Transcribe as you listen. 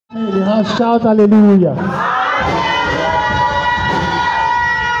in the house, shout hallelujah.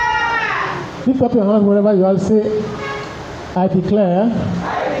 Lift up your hands wherever you are. Say, I declare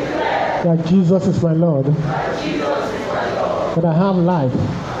that Jesus is my Lord. That I have life,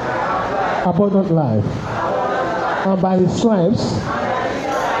 abundant life. And by his stripes,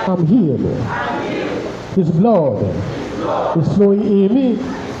 I'm healed. His blood is flowing in me.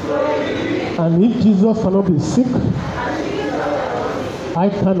 And if Jesus cannot be sick, I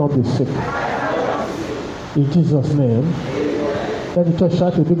cannot be sick. In Jesus' name. Let the church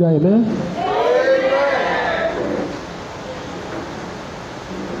shout a big amen.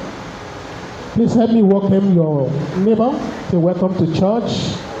 Please help me welcome your neighbor. Say welcome to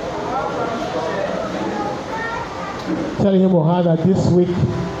church. Tell him or her that this week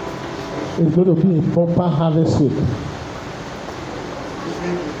is going to be a bumper harvest week.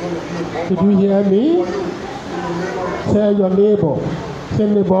 Did you hear me? Tell your neighbor. Say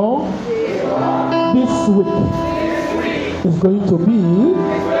neighbor, this week is going to be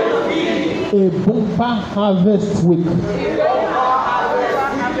a bumper harvest week.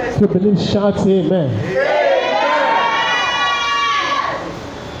 If you believe, shout amen.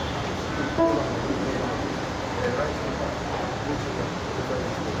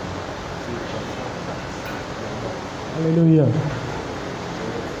 Hallelujah.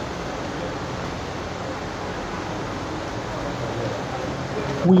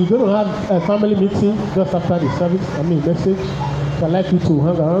 We're going to have a family meeting just after the service, message. So I'd like you to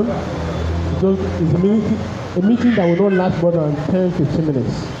hang around. It's a meeting that will not last more than 10-15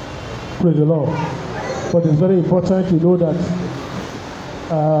 minutes. Praise the Lord. But it's very important to know that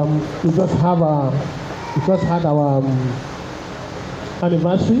we just had our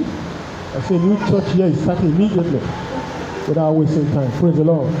anniversary. I say new church here is starting immediately without wasting time. Praise the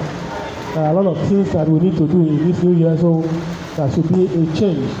Lord. There are a lot of things that we need to do in this new year, so there should be a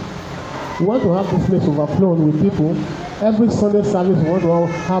change. We want to have this place overflowing with people. Every Sunday service, we want to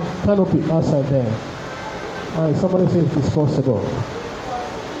have canopy outside there. And somebody says it's possible.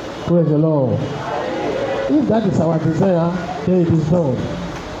 Praise the Lord. If that is our desire, then it is done.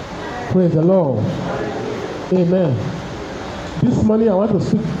 Praise the Lord. Amen. This morning I want to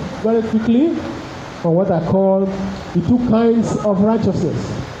speak very quickly on what I call the two kinds of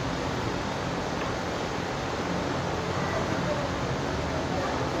righteousness.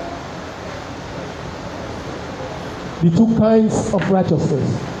 The two kinds of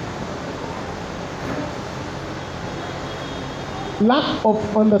righteousness. Lack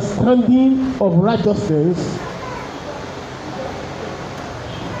of understanding of righteousness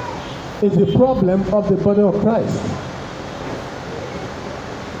is the problem of the body of Christ.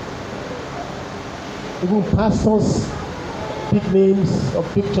 Even pastors, big names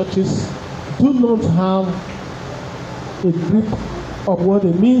of big churches do not have a grip of what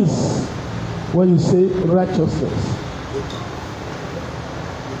it means when you say righteousness.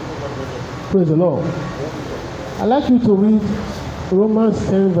 Praise the Lord. I'd like you to read Romans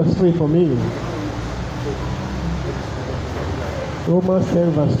 10 verse 3 for me. Romans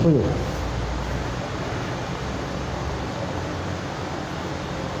 10 verse 3.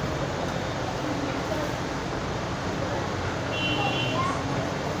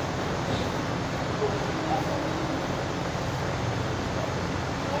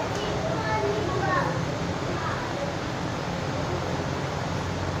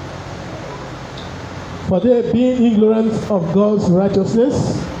 For they being ignorant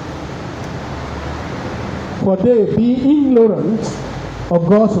of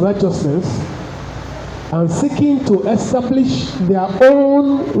God's righteousness, and seeking to establish their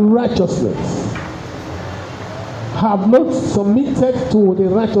own righteousness, have not submitted to the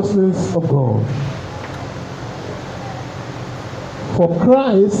righteousness of God. For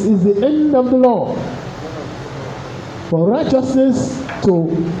Christ is the end of the law, for righteousness to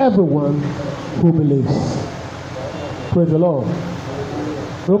everyone who believes. Praise the Lord.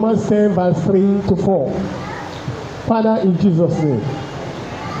 Romans 10 verse 3 to 4. Father, in Jesus' name,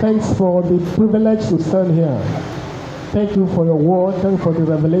 thanks for the privilege to stand here. Thank you for your word. Thank you for the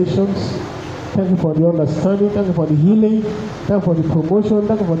revelations. Thank you for the understanding. Thank you for the healing. Thank you for the promotion.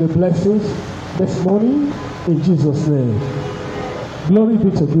 Thank you for the blessings this morning. In Jesus' name. Glory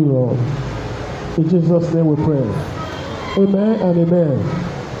be to you, Lord. In Jesus' name we pray. Amen and amen.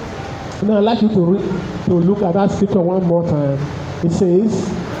 Now I'd like you to look at that scripture one more time. It says,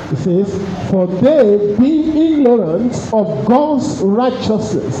 for they being ignorant of God's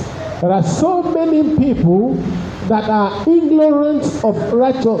righteousness. There are so many people that are ignorant of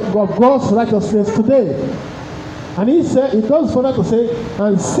God's righteousness today. And it goes further to say,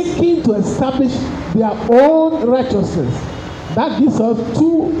 and seeking to establish their own righteousness. That gives us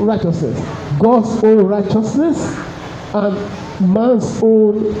two righteousness. God's own righteousness and man's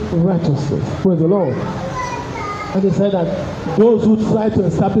own righteousness. Praise the Lord. And he said that those who try to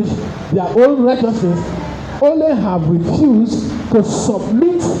establish their own righteousness only have refused to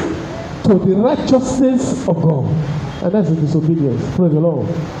submit to the righteousness of God. And that's a disobedience. Praise the Lord.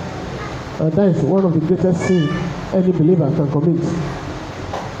 And that is one of the greatest sins any believer can commit.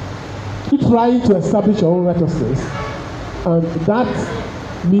 You trying to establish your own righteousness, and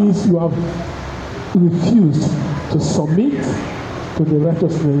that means you have refused to submit to the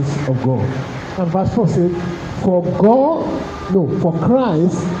righteousness of God. And verse 4 says, for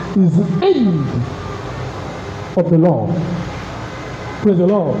Christ is the end of the law. Praise the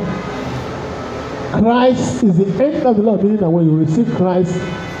Lord. Christ is the end of the law, meaning that when you receive Christ,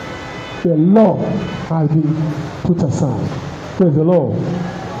 the law has been put aside. Praise the Lord.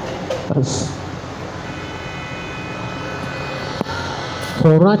 Yes.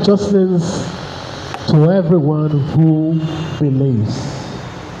 For righteousness to everyone who believes.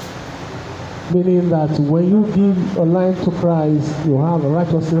 Meaning that when you give a life to Christ, you have a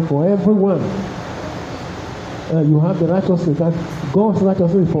righteousness for everyone. You have the righteousness, that God's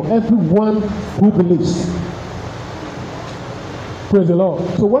righteousness for everyone who believes. Praise the Lord.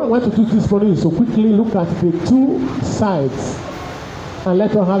 So what I want to do this morning is to quickly look at the two sides and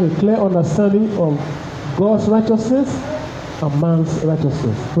let us have a clear understanding of God's righteousness and man's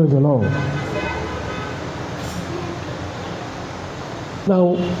righteousness. Praise the Lord.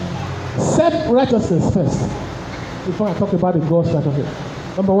 Now, self-righteousness first, before I talk about the God's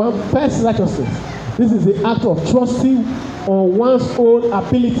righteousness. Number one, first righteousness. This is the act of trusting on one's own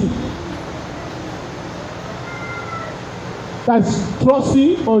ability. That's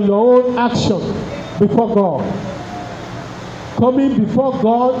trusting on your own action before God. Coming before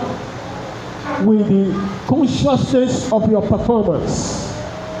God with the consciousness of your performance.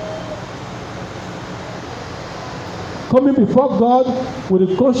 Coming before God with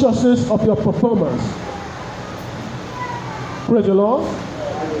the consciousness of your performance. Praise the Lord.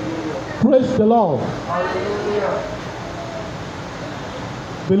 Praise the Lord.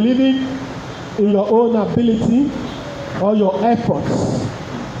 Believing in your own ability or your efforts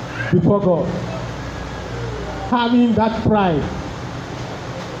before God. Having that pride.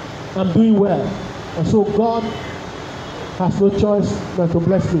 I'm doing well. And so God has no choice than to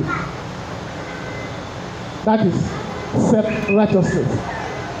bless me. That is self-righteousness.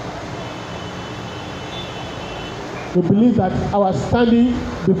 We believe that our standing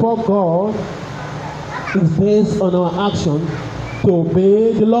before God is based on our action to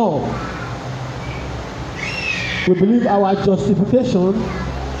obey the law. We believe our justification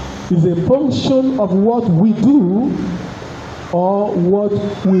is a function of what we do or what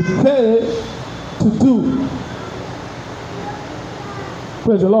we fail to do.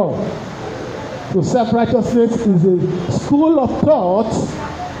 Praise the Lord. So self-righteousness is a school of thought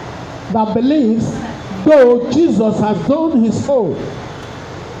that believes though Jesus has done his own,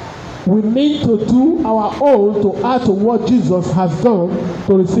 we need to do our own to add to what Jesus has done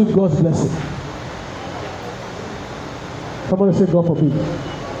to receive God's blessing. Somebody say, God forbid.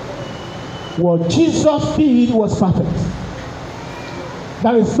 What Jesus did was perfect.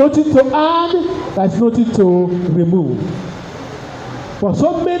 There is nothing to add, there is nothing to remove. For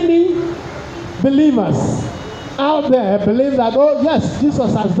so many believers out there believe that, oh yes,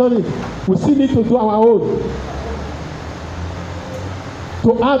 Jesus has done it. We still need to do our own.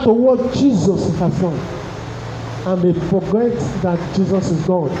 To add to what Jesus has done. And they forget that Jesus is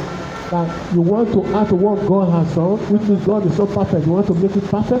God. That you want to add to what God has done, which means God is not perfect. You want to make it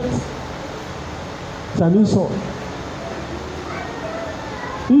perfect? It's an insult.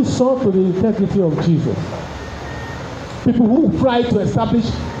 Insult to the integrity of Jesus. People who try to establish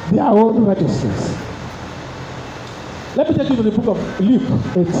their own righteousness. Let me take you to the book of Luke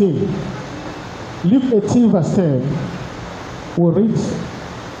 18. Luke 18 verse 10. We'll read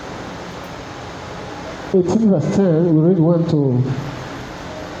 18 verse 10. We'll read 1 to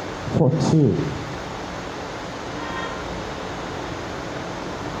 14.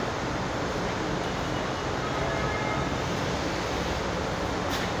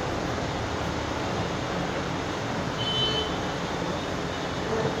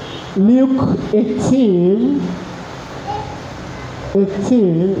 Luke 18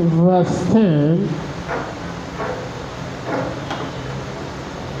 verse 10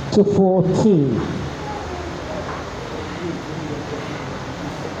 to 14.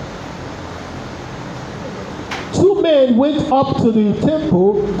 Two men went up to the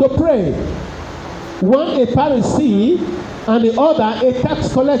temple to pray, one a Pharisee and the other a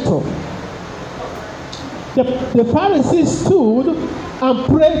tax collector. The Pharisee stood and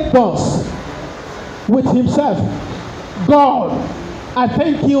prayed thus with himself, God, I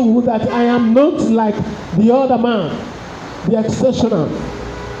thank you that I am not like the other man, the extortioner,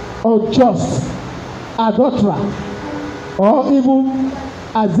 unjust, adulterer, or even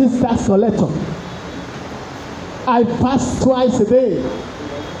as this tax collector. I fast twice a day.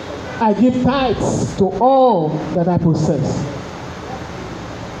 I give tithes to all that I possess.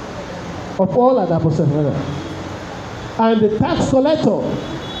 Of all that I possess, rather. And the tax collector,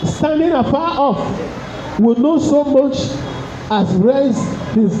 standing afar off, would not so much as raise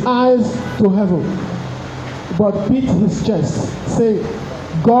his eyes to heaven, but beat his chest, saying,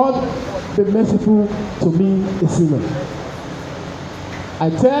 God, be merciful to me, a sinner. I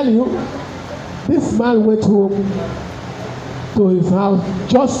tell you, this man went home to his house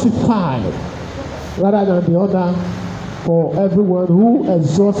justified rather than the other. For everyone who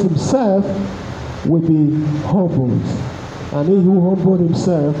exalts himself will be humbled, and he who humbled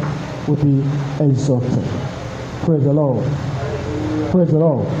himself will be exalted. Praise the Lord. Praise the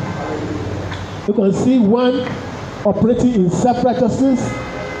Lord. You can see one operating in self-righteousness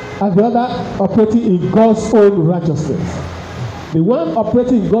and the other operating in God's own righteousness. The one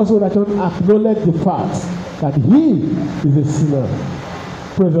operating in God's own righteousness acknowledges the fact that he is a sinner.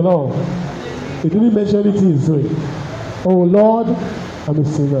 Praise the Lord. He didn't mention it in his doing. Oh Lord, I'm a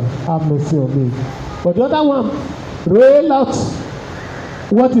sinner. Have mercy on me. But the other one railed out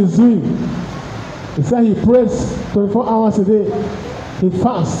what he's doing. He said he prays 24 hours a day. He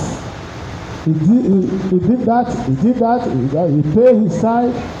fasts. He did that. He paid his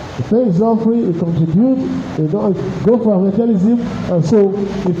tithe. He paid his offering. He contributes. He don't go for evangelism. And so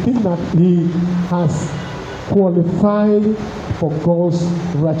he thinks that he has qualified for God's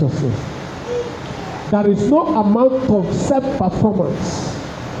righteousness. There is no amount of self-performance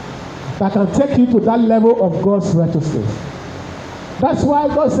that can take you to that level of God's righteousness. That's why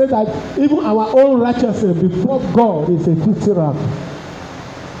God said that even our own righteousness before God is a filthy rag.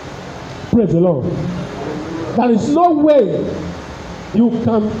 Praise the Lord. There is no way you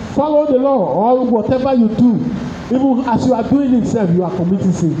can follow the law or whatever you do. Even as you are doing it, you are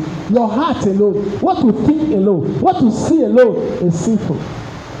committing sin. Your heart alone, what you think alone, what you see alone is sinful.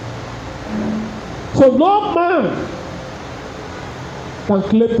 So no man can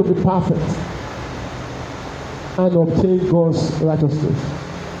claim to be perfect and obtain God's righteousness.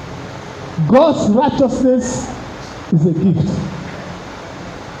 God's righteousness is a gift.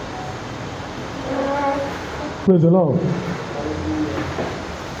 Praise the Lord.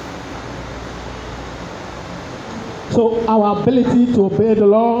 So our ability to obey the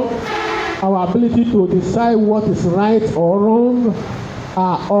law, our ability to decide what is right or wrong,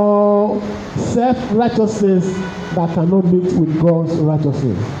 are all self-righteousness that cannot meet with God's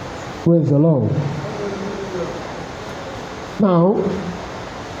righteousness. Praise the Lord. Now,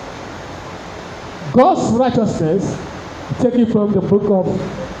 God's righteousness, taken from the book of,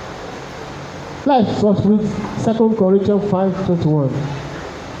 let's read 2 Corinthians 5:21.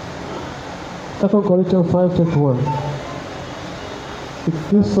 2 Corinthians 5:21.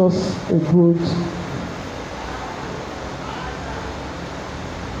 It gives us a good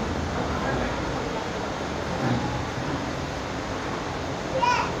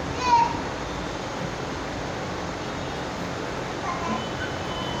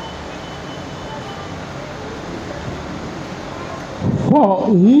For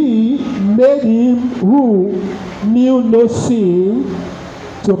he made him who knew no sin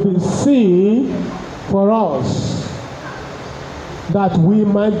to be sin for us, that we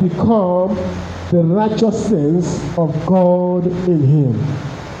might become the righteousness of God in him.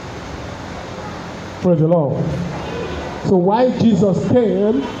 Praise the Lord. So why Jesus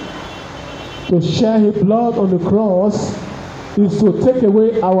came to shed his blood on the cross is to take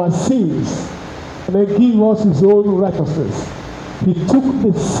away our sins and then give us his own righteousness. He took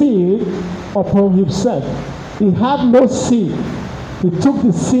the sin upon himself. He had no sin. He took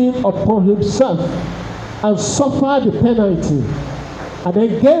the sin upon himself and suffered the penalty, and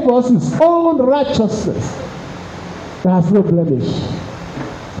then gave us his own righteousness that has no blemish.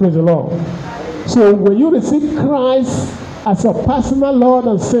 Praise the Lord. So when you receive Christ as your personal Lord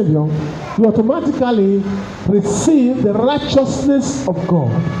and Savior, you automatically receive the righteousness of God.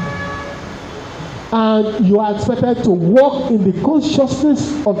 And you are expected to walk in the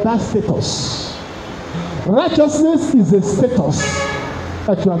consciousness of that status. Righteousness is a status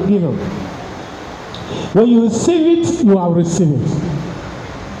that you are given. When you receive it, you are receiving it.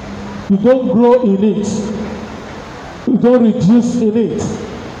 You don't grow in it. You don't reduce in it.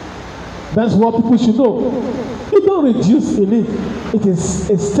 That's what people should know. You don't reduce in it. It is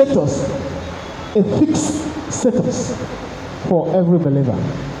a status a fixed status for every believer.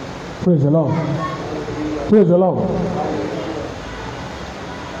 Praise the Lord. Praise the Lord.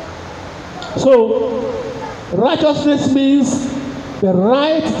 So, righteousness means the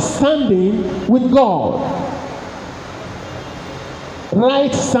right standing with God.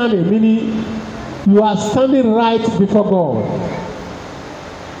 Right standing, meaning you are standing right before God.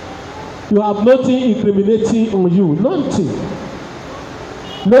 You have nothing incriminating on you, nothing.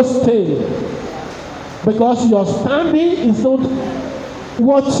 No stain. Because your standing is not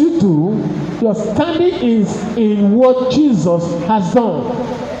what you do, your standing is in what Jesus has done.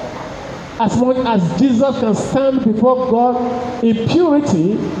 As much as Jesus can stand before God in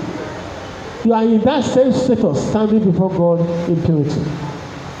purity, you are in that same status, standing before God in purity.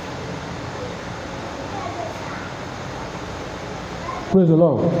 Praise the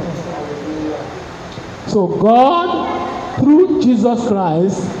Lord. So God, through Jesus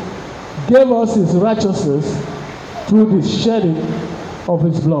Christ, gave us his righteousness through the shedding of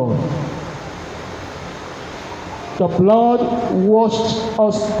his blood. The blood washed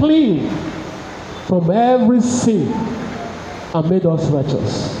us clean from every sin and made us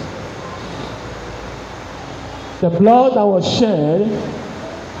righteous. The blood that was shed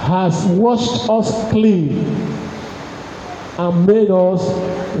has washed us clean and made us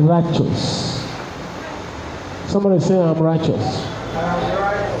righteous. Somebody say, I'm righteous.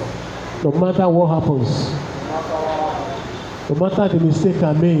 No matter what happens, no matter the mistake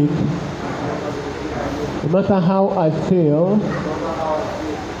I made, no matter how I fail,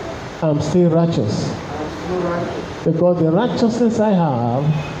 I'm still righteous. Because the righteousness I have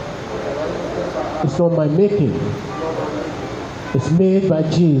is not my making. It's made by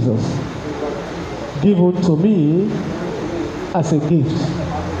Jesus, given to me as a gift,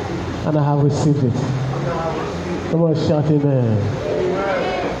 and I have received it. Someone shout amen.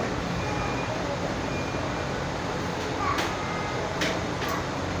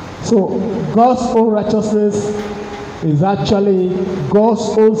 So God's own righteousness is actually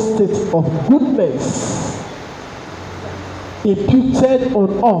God's own state of goodness imputed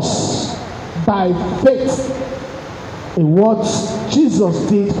on us by faith in what Jesus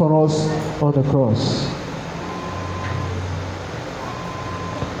did for us on the cross.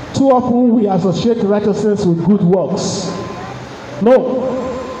 Too often we associate righteousness with good works. No.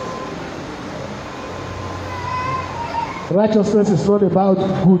 Righteousness is not about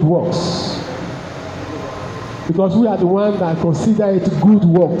good works. Because we are the ones that consider it good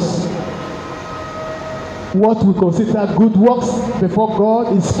works. What we consider good works before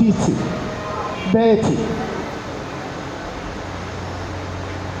God is filthy, dirty.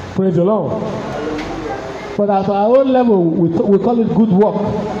 Praise the Lord. But at our own level, we call it good work.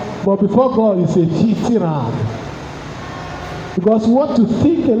 But before God, it's a filthy rag. Because what you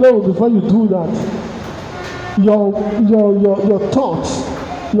think alone before you do that, your thoughts,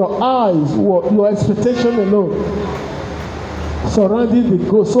 your eyes, your expectation alone, surrounding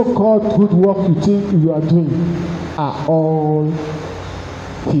the so-called good work you think you are doing, are all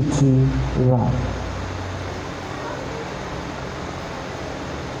filthy rag.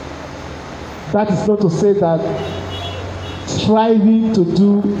 That is not to say that striving to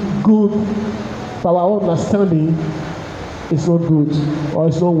do good by our own understanding is not good or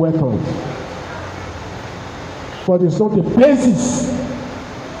it's not welcome. But it's not the basis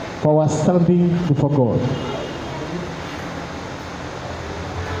for our standing before God.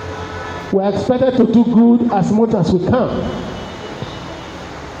 We are expected to do good as much as we can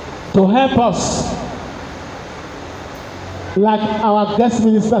to help us. Like our guest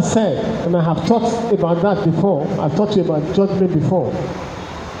minister said, and I have talked about that before, I've taught you about judgment before.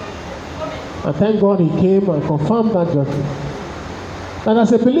 And thank God he came and confirmed that judgment. And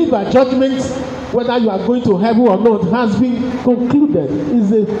as a believer, judgment, whether you are going to heaven or not, has been concluded.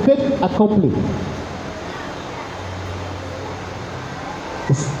 It's a faith accomplished.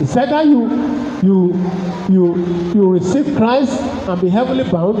 It's either you receive Christ and be heavenly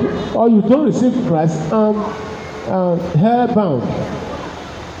bound, or you don't receive Christ and hell bound.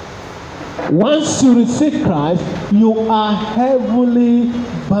 Once you receive Christ, you are heavenly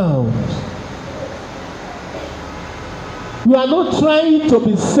bound. You are not trying to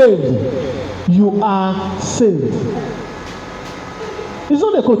be saved. You are saved. It's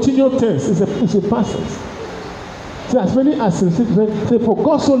not a continual tense. It's a past tense. See, as many as receive, say, for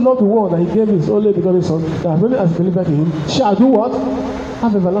God so loved the world that he gave his only begotten Son, that as many as believe in him shall do what?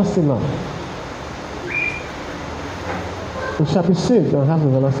 Have everlasting life. You shall be saved and have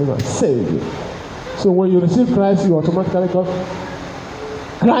everlasting life. Saved. So when you receive Christ, you automatically come.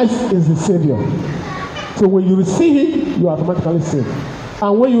 Christ is the Savior. So when you receive him, you are automatically saved.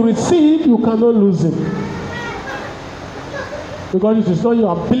 And when you receive, you cannot lose it. Because it is not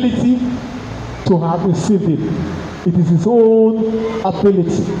your ability to have received it. It is his own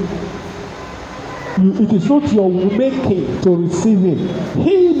ability. It is not your making to receive it.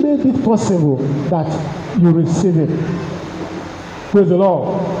 He made it possible that you receive it. Praise the Lord.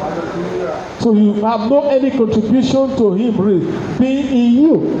 So you have no any contribution to him being in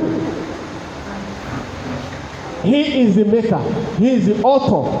you. He is the maker. He is the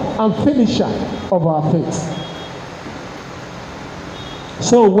author and finisher of our faith.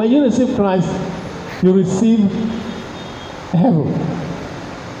 So when you receive Christ, you receive heaven.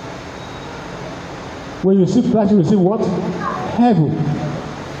 When you receive Christ, you receive what? Heaven.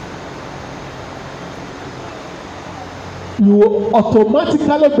 You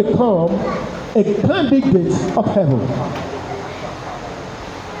automatically become a candidate of heaven.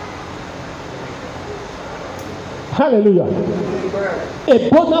 Hallelujah. A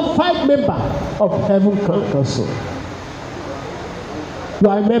bona fide member of heaven council. You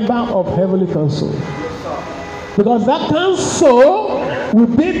are a member of heavenly council. Because that council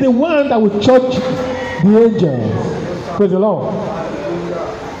will be the one that will judge the angels. Praise the Lord.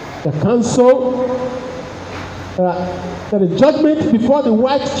 The council, the judgment before the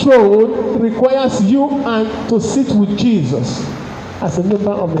white throne requires you and to sit with Jesus as a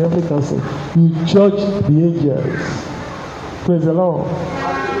member of the heavenly council. You judge the angels. Praise the Lord.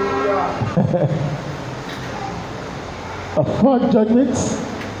 A fourth judgment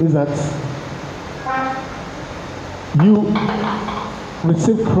is that you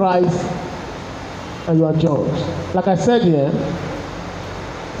receive Christ and you are judged. Like I said here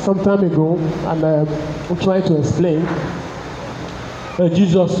some time ago, and I'm trying to explain,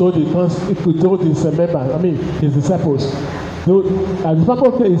 Jesus told his disciples,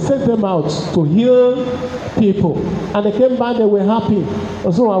 he sent them out to heal people, and they came back, they were happy.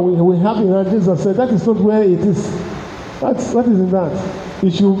 So we happy, and Jesus said, that is not where it is. What is in that?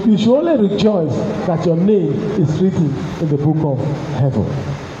 You should only rejoice that your name is written in the book of heaven.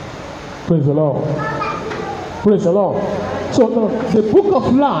 Praise the Lord. Praise the Lord. So the book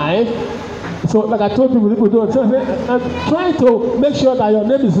of life, so like I told people don't try to make sure that your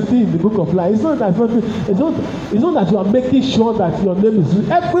name is written in the book of life. It's not that you are making sure that your name is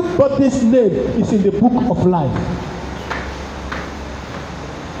written. Everybody's name is in the book of life.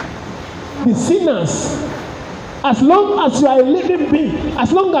 The sinners, as long as you are a living being,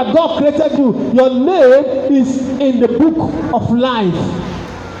 as long as God created you, your name is in the book of life.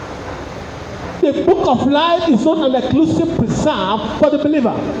 The book of life is not an exclusive preserve for the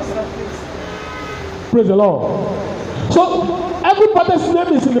believer. Praise the Lord. So everybody's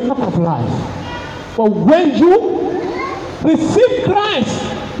name is in the book of life. But when you receive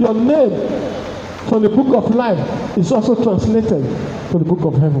Christ, your name from the book of life is also translated to the book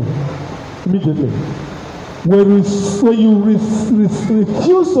of heaven immediately. When you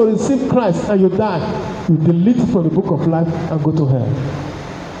refuse to receive Christ and you die, you delete it from the book of life and go to hell.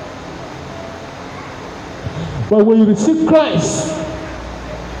 But when you receive Christ,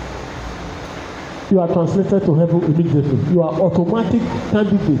 you are translated to heaven immediately. You are automatic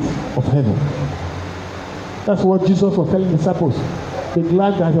candidate of heaven. That's what Jesus was telling the disciples. Be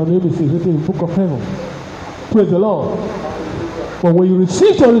glad that your name is written in the book of heaven. Praise the Lord. But when you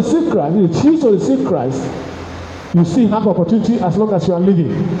refuse to receive Christ, you still have opportunity as long as you are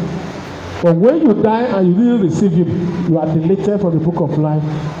living. But when you die and you didn't receive him, you are deleted from the book of life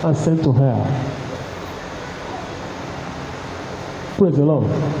and sent to hell. Praise the Lord.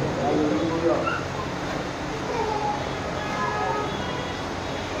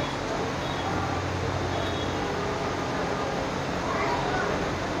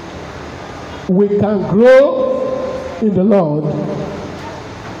 We can grow in the Lord.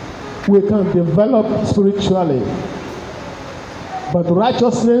 We can develop spiritually. But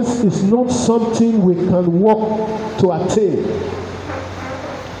righteousness is not something we can work to attain.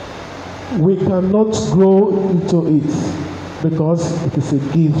 We cannot grow into it because it is a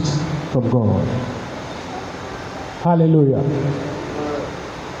gift from God. Hallelujah.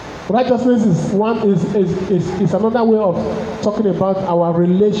 Righteousness is another way of talking about our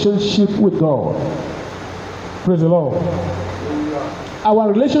relationship with God. Praise the Lord. Our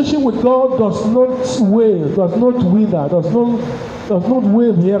relationship with God does not wither, does not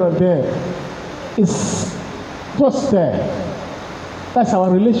wave here and there. It's just there. That's our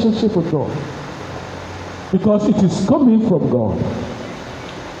relationship with God. Because it is coming from God.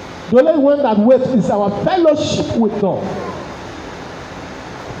 The only one that waits is our fellowship with God.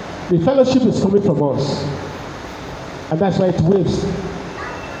 The fellowship is coming from us. And that's why it waves.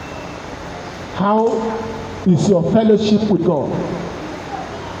 How is your fellowship with God?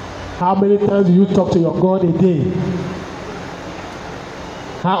 How many times do you talk to your God a day?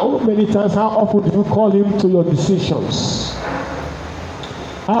 How many times, how often do you call him to your decisions?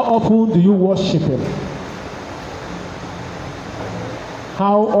 How often do you worship him?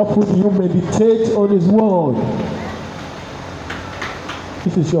 How often do you meditate on his word?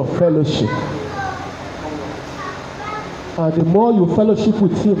 This is your fellowship. And the more you fellowship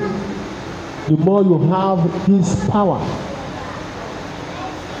with him, the more you have his power.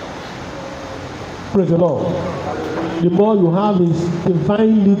 Praise the Lord. The more you have his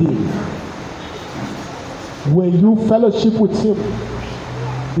divine leading. When you fellowship with him,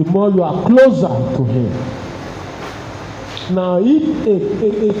 the more you are closer to him. Now, if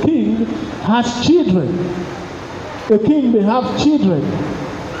a king has children, a king may have children,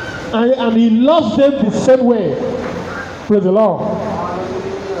 and he loves them the same way. Praise the Lord.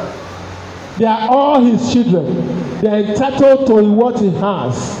 They are all his children. They are entitled to what he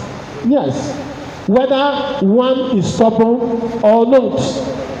has. Yes. Whether one is stubborn or not.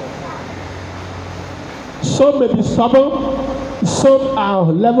 Some may be stubborn, some are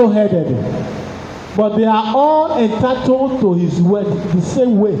level-headed. But they are all entitled to his word the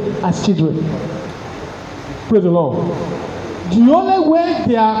same way as children. Praise the Lord. The only way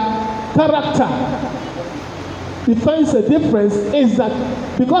their character defines a difference is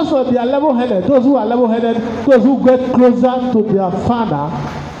that because of their level-headed, those who are level-headed, those who get closer to their father,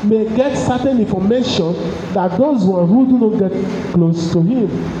 may get certain information that those ones who do not get close to him.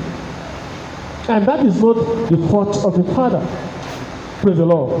 And that is not the fault of the father. Praise the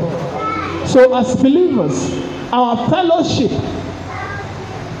Lord. So as believers, our fellowship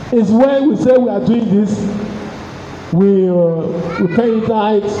is where we say we are doing this. We pay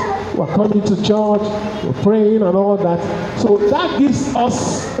tithes, we are coming to church, we're praying and all that. So that gives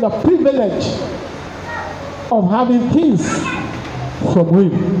us the privilege of having things from him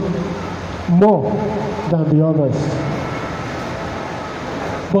more than the others.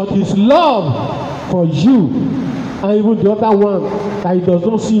 But his love for you and even the other one that he does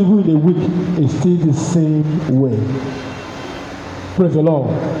not see you in a week is still the same way. Praise the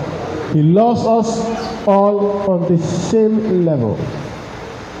Lord. He loves us all on the same level.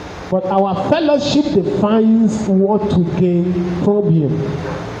 But our fellowship defines what to gain from him.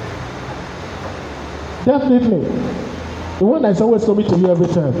 Definitely. The one that is always coming to you every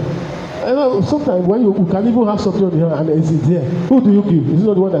time. I know sometimes when you can even have something on your hand and it's there. Who do you give? Is it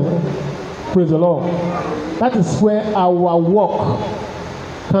not the one that praise the Lord? That is where our walk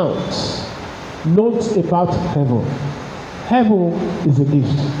counts. Not about heaven. Heaven is a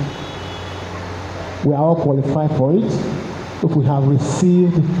gift. We are all qualified for it if we have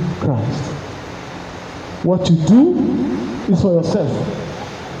received Christ. What you do is for yourself.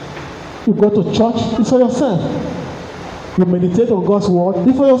 You go to church, it's for yourself. You meditate on God's word,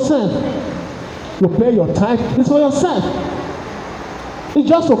 it's for yourself. You pay your tithe, it's for yourself. It's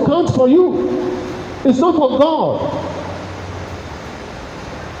just to count for you. It's not for God.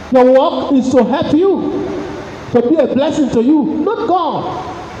 Your work is to help you, to be a blessing to you, not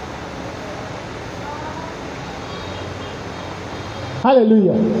God.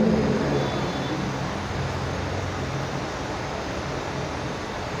 Hallelujah.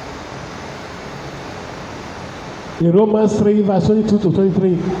 In Romans 3, verse 22 to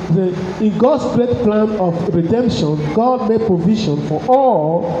 23, in God's great plan of redemption, God made provision for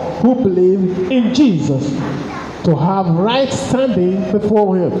all who believe in Jesus to have right standing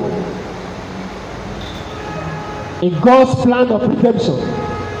before him. In God's plan of redemption,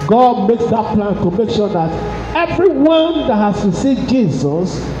 God makes that plan to make sure that everyone that has received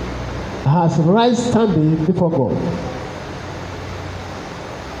Jesus has right standing before God.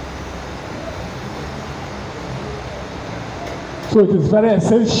 So it is very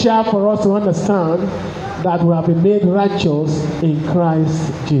essential for us to understand that we have been made righteous in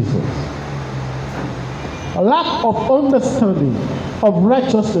Christ Jesus. A lack of understanding of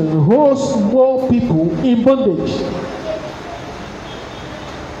righteousness holds more people in bondage.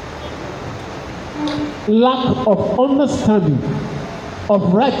 Lack of understanding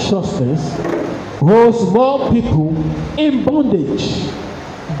of righteousness holds more people in bondage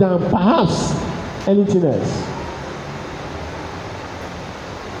than perhaps anything else.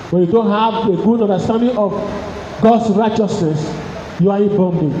 When you don't have a good understanding of God's righteousness, you are in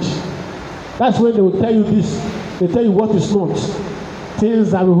bondage. That's when they will tell you this. They tell you what is not.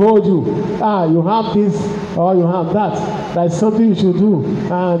 Things that will hold you. You have this or you have that. That is something you should do.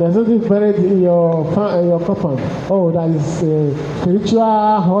 There's something buried in your compound. Oh, that is a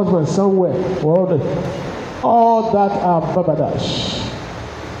spiritual husband somewhere. All that are babadash.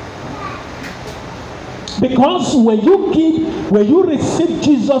 Because when you receive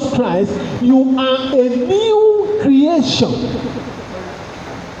Jesus Christ, you are a new creation.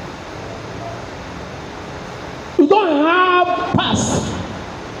 You don't have past.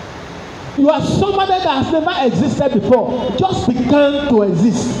 You are somebody that has never existed before, just began to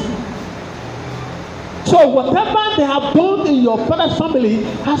exist. So whatever they have done in your father's family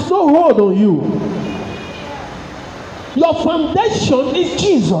has no hold on you. Your foundation is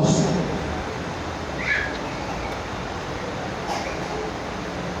Jesus.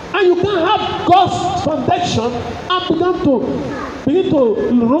 And you can have God's foundation and begin to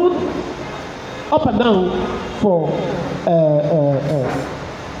run up and down for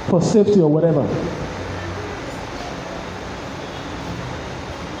safety or whatever.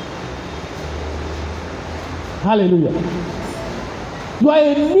 Hallelujah. You are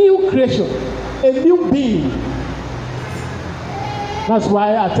a new creation, a new being. That's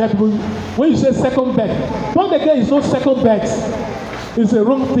why I tell people, when you say second birth, born again is not second birth. It's a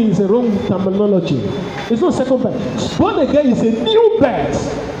wrong thing, it's a wrong terminology. It's not second birth. Born again is a new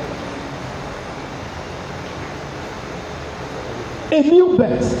birth. A new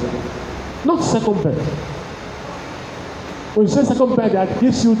birth, not second birth. When you say second birth, that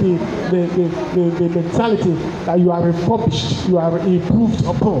gives you the mentality that you are refurbished, you are improved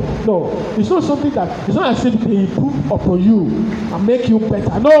upon. No, it's not something that, it's not as if they improve upon you and make you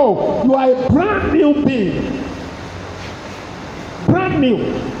better. No, you are a brand new being. Brand new.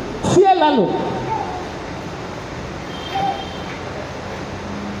 Cielano.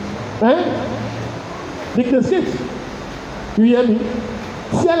 Nicholas Gates. You hear me?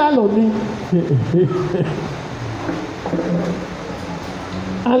 Cielano me.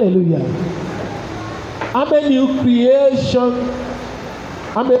 Hallelujah. I'm a new creation.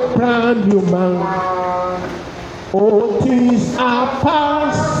 I'm a brand new man. All things are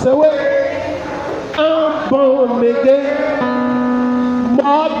passed away. I'm born again.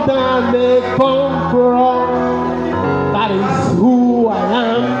 More than a conqueror. That is who I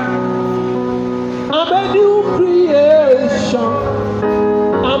am. I'm a new creation.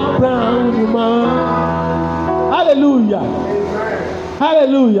 I'm brand new man. Hallelujah.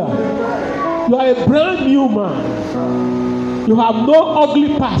 Hallelujah. You are a brand new man. You have no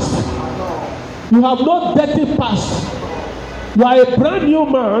ugly past. You have no dirty past. You are a brand new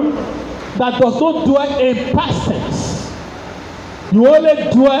man that does not dwell in past tense. You only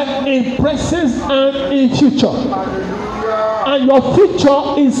dwell in present and in future. And your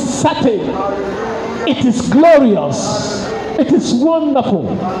future is certain. It is glorious. It is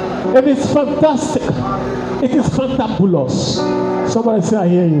wonderful. It is fantastic. It is fantabulous. Somebody say, I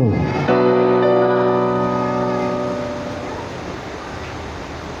hear you.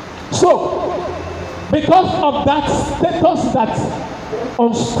 So, because of that status that's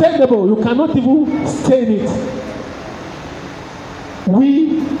unstable, you cannot even stay in it.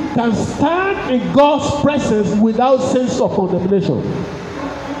 We can stand in God's presence without sense of condemnation.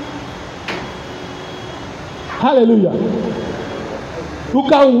 Hallelujah. You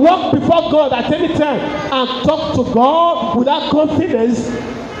can walk before God at any time and talk to God without confidence,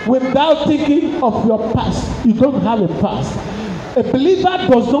 without thinking of your past. You don't have a past. A believer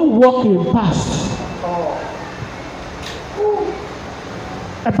does not walk in past.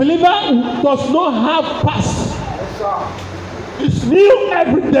 A believer does not have past. It's new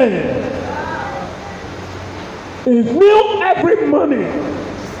every day. It's new every morning.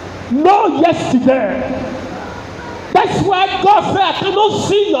 No yesterday. That's why God said, I cannot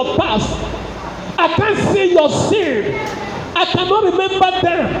see your past. I can't see your sin. I cannot remember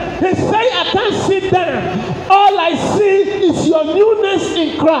them. He said, I can't see them. All I see is your newness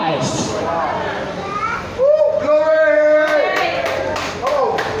in Christ.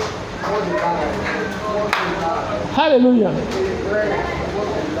 Hallelujah.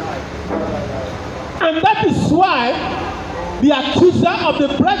 And that is why the accuser of the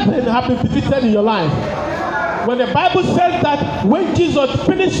brethren have been defeated in your life. When the Bible says that when Jesus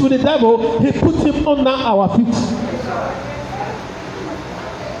finished with the devil, he put him under our feet.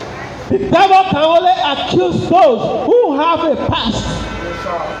 The devil can only accuse those who have a past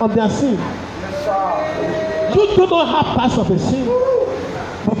of their sin. You do not have past of a sin.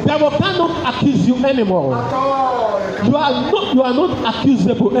 The devil cannot accuse you anymore. You are not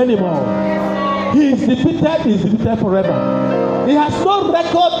accusable anymore. He is defeated forever. He has no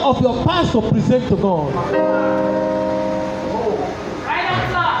record of your past to present to God.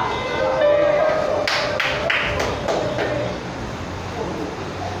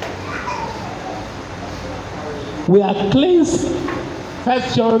 We are cleansed. 1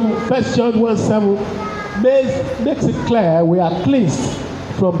 John 1:7 makes it clear we are cleansed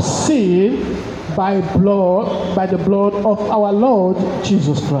from sin by the blood of our Lord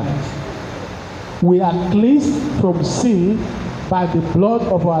Jesus Christ. We are cleansed from sin by the blood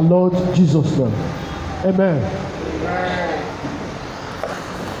of our Lord Jesus Christ. Amen.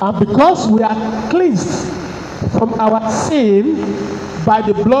 And because we are cleansed from our sin by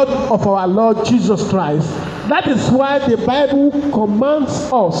the blood of our Lord Jesus Christ, that is why the Bible commands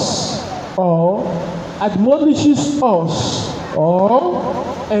us or admonishes us or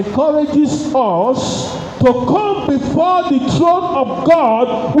encourages us to come before the throne of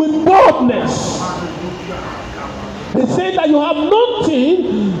God with boldness. They say that you have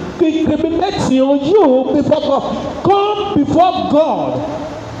nothing incriminating on you before God. Come before God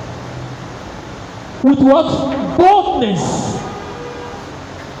with what? Boldness.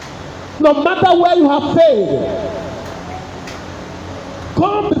 No matter where you have failed,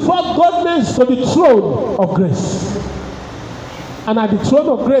 come before Godness to the throne of grace. And at the throne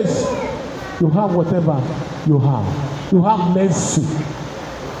of grace, you have whatever you have. You have mercy.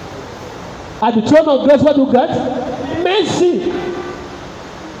 At the throne of grace, what do you get? Mercy.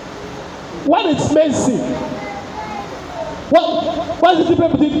 What is mercy? What is the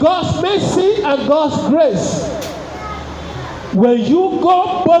difference between God's mercy and God's grace? When you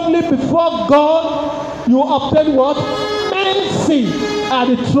go boldly before God, you obtain what? Mercy at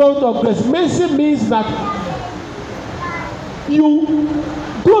the throne of grace. Mercy means that you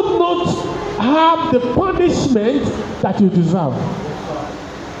do not have the punishment that you deserve.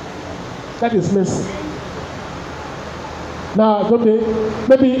 That is mercy. Now,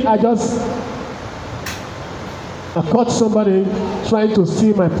 maybe I caught somebody trying to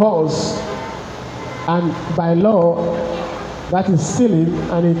steal my purse, and by law, that is stealing,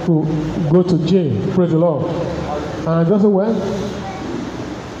 and it will go to jail. Praise the Lord. And I just say, well,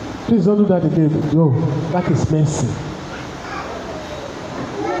 please don't do that again. No, that is mercy.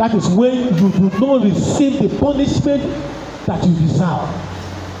 That is when you do not receive the punishment that you deserve.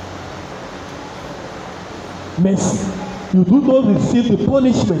 Mercy. You do not receive the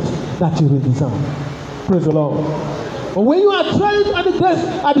punishment that you deserve. Praise the Lord. But when you are trying at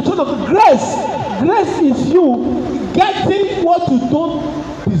the throne of grace, grace is you getting what you don't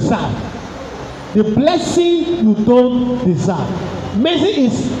deserve. The blessing you don't deserve. Mercy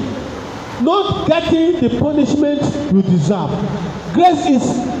is not getting the punishment you deserve. Grace is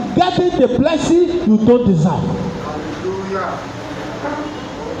getting the blessing you don't deserve. Hallelujah.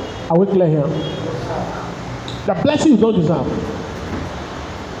 Are we clear here? The blessing you don't deserve.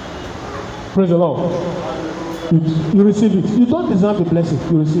 Praise the Lord. You receive it. You don't deserve the blessing.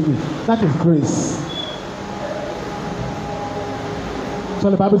 You receive it. That is grace. So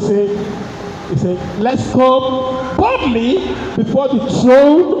the Bible says, it says, let's come boldly before the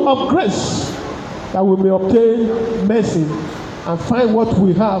throne of grace, that we may obtain mercy and find what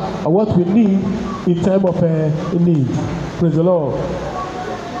we have and what we need in time of need. Praise the Lord.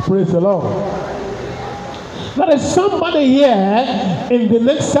 Praise the Lord. There is somebody here in the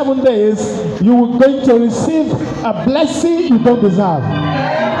next 7 days, you are going to receive a blessing you don't deserve.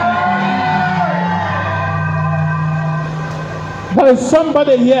 There is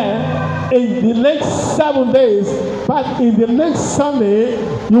somebody here in the next 7 days, but in the next Sunday,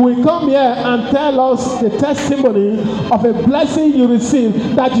 you will come here and tell us the testimony of a blessing you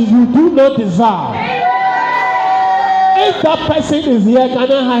received that you do not deserve. If that person is here,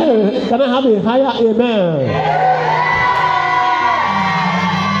 can I have a higher amen?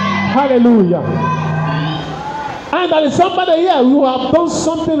 Hallelujah. And there is somebody here who have done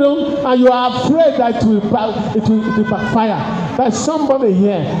something wrong and you are afraid that it will backfire. There is somebody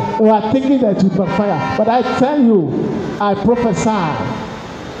here who are thinking that it will backfire. But I tell you, I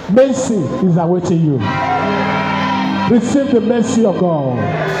prophesy, mercy is awaiting you. Receive the mercy of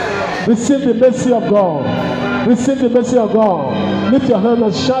God. Receive the mercy of God. Receive the mercy of God. Lift your hand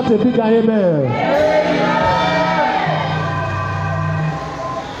and shout a big amen.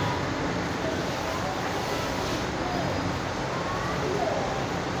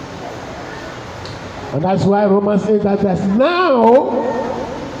 And that's why Romans says that there's now,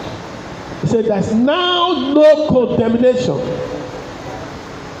 he said there's now no condemnation.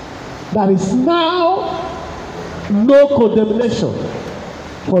 There is now no condemnation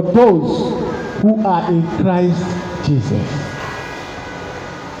for those who are in Christ Jesus.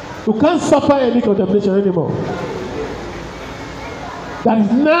 You can't suffer any condemnation anymore. There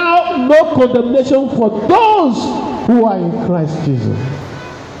is now no condemnation for those who are in Christ Jesus.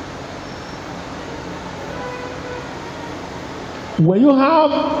 When you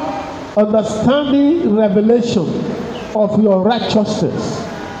have understanding, revelation of your righteousness,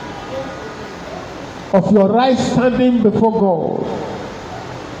 of your right standing before God,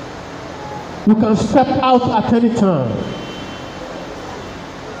 You can step out at any time.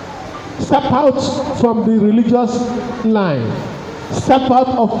 Step out from the religious line. Step out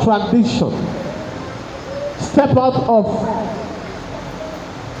of tradition. Step out of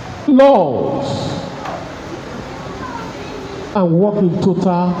laws. And walk in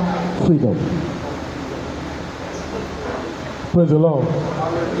total freedom. Praise the Lord.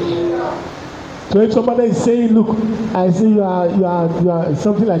 So if somebody is saying, look, I see you are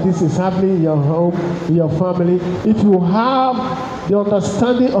something like this is happening in your home, in your family. If you have the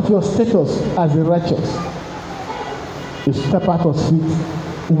understanding of your status as a righteous, you step out of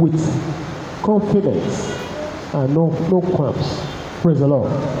it with confidence and no qualms. Praise the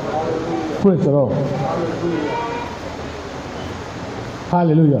Lord. Praise the Lord.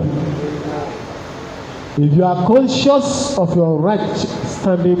 Hallelujah. If you are conscious of your right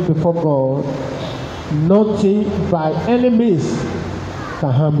standing before God, nothing by any means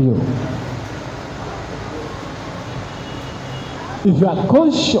can harm you. If you are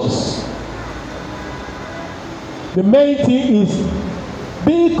conscious, the main thing is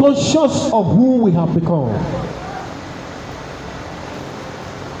being conscious of who we have become.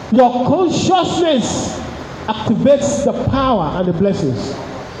 Your consciousness activates the power and the blessings.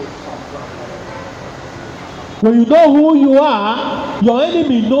 When you know who you are, your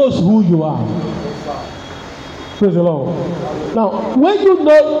enemy knows who you are. Praise the Lord. Now, when you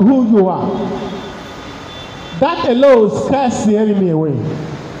know who you are, that alone scares the enemy away.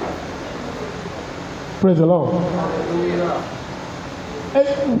 Praise the Lord.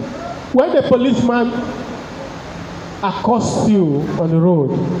 And when the policeman accosts you on the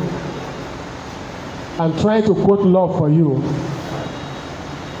road and trying to quote law for you,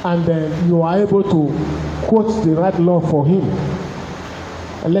 and then you are able to quote the right law for him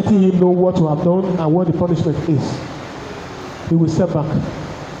and letting him know what you have done and what the punishment is, he will step back.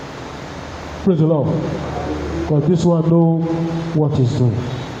 Praise the Lord. Because this one knows what he's doing.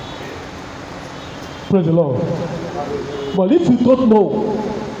 Praise the Lord. But if you don't know,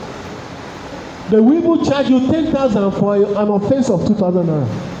 they will even charge you 10,000 for an offense of 2,000 naira.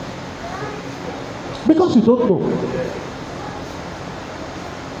 Because you don't know.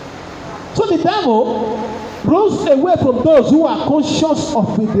 So the devil runs away from those who are conscious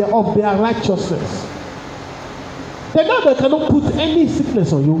of their righteousness. They know they cannot put any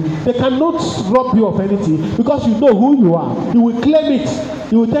sickness on you. They cannot rob you of anything because you know who you are. You will claim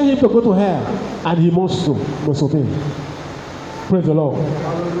it. You will tell him to go to hell, and he must obey. Praise the Lord.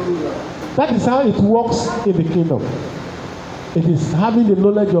 That is how it works in the kingdom. It is having the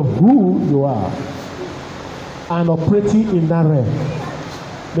knowledge of who you are and operating in that realm.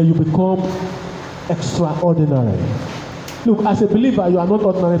 Then you become extraordinary. Look, as a believer, you are not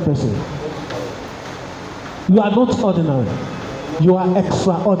ordinary person. You are not ordinary. You are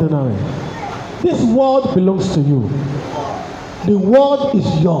extraordinary. This world belongs to you. The world is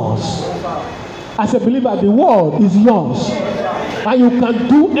yours. As a believer, the world is yours. And you can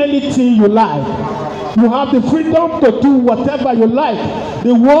do anything you like. You have the freedom to do whatever you like.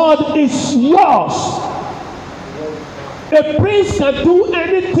 The world is yours. A prince can do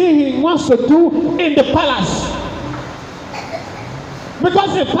anything he wants to do in the palace.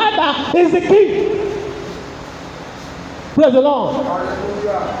 Because the father is the king. Praise the Lord.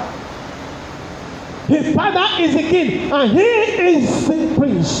 His father is the king and he is the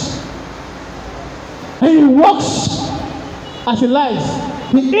prince. And he walks as he likes.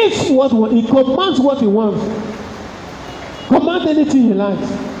 He eats what he commands what he wants. Command anything he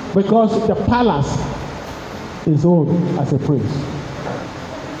likes. Because the palace is own as a prince.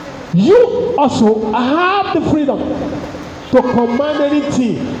 You also have the freedom to command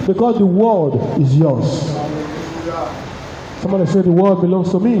anything because the world is yours. Somebody say the world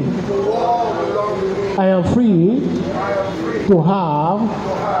belongs to me. I am free to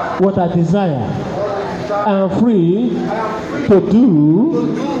have what I desire. I am free to do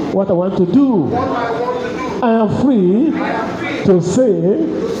what I want to do. I am free to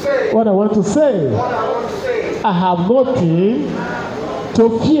say what I want to say. I have nothing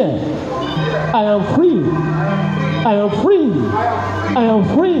to fear. I am free. I am free. I am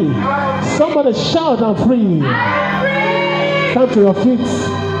free. Somebody shout, I'm free. Come to your feet.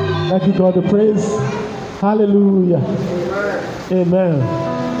 Thank you, God, the praise. Hallelujah. Amen.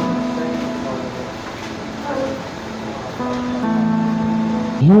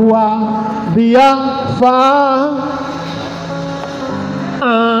 You are the Alpha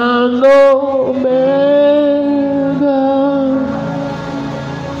and Omega.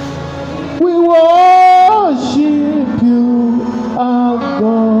 We worship you, our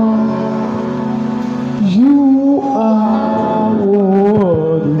God. You are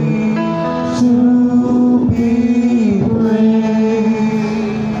worthy.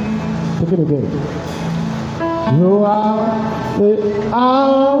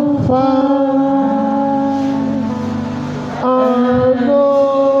 Alpha and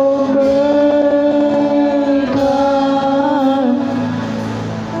Omega.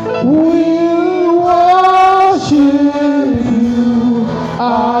 We worship you,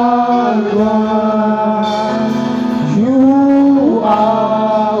 our God. You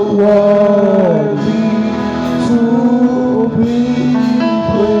are worthy to be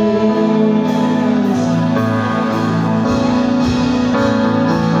praised.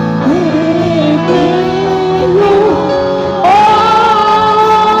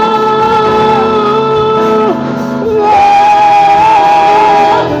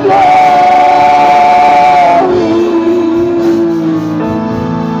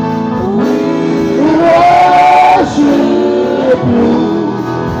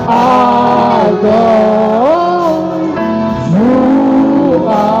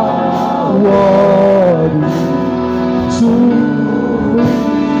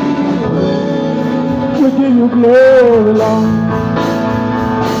 We give you glory, Lord.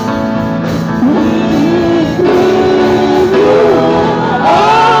 We give you all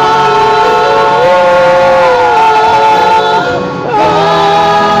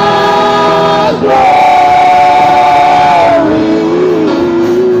glory.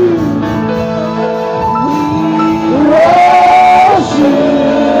 We worship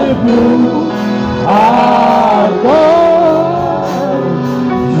you, our God.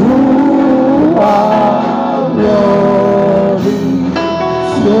 You are worthy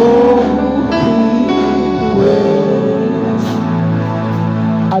to be praised.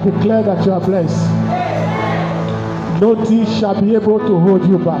 I declare that you are blessed. No thing shall be able to hold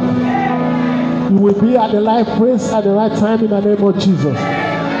you back. You will be at the right place at the right time in the name of Jesus.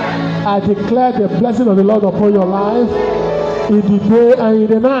 I declare the blessing of the Lord upon your life in the day and in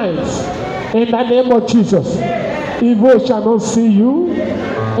the night. In the name of Jesus. Evil shall not see you.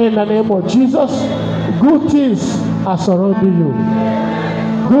 In the name of Jesus. Good things are surrounding you.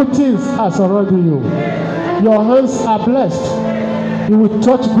 Good things are surrounding you. Your hands are blessed. You will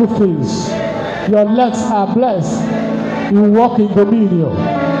touch good things. Your legs are blessed. You walk in dominion.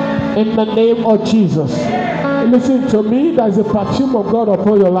 In the name of Jesus. Listen to me. There is a perfume of God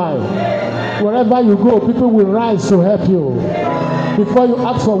upon your life. Wherever you go, people will rise to help you. Before you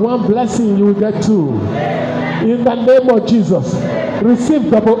ask for one blessing, you will get two. In the name of Jesus.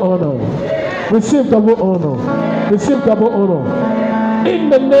 Receive double honor. Receive double honor. Receive double honor. In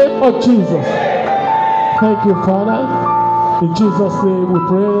the name of Jesus. Thank you, Father. In Jesus' name we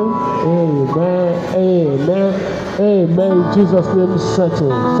pray. Amen. Amen. Amen. In Jesus' name is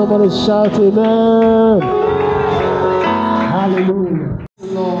settled. Somebody shout amen. Hallelujah.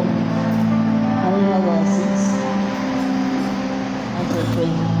 Lord, can we have our seats? As we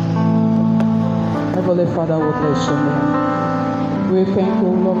pray. Heavenly Father, we bless your name. We thank you,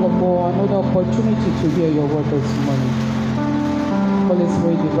 Lord, for another opportunity to hear your word this morning. Holy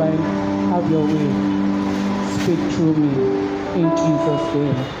Spirit divine, have your way. Speak through me in Jesus'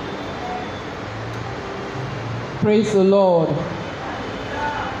 name. Praise the Lord.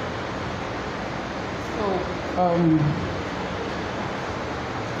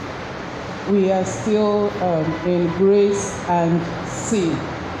 We are still in grace and sin.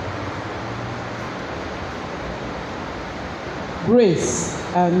 Grace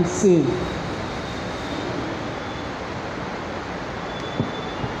and sin.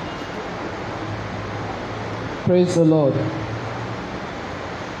 Praise the Lord.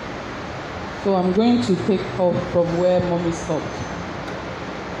 So I'm going to take off from where Mommy stopped.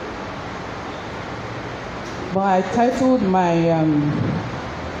 But I titled my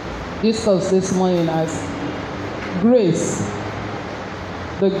discourse this morning as Grace,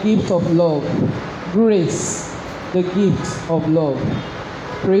 the gift of love. Grace, the gift of love.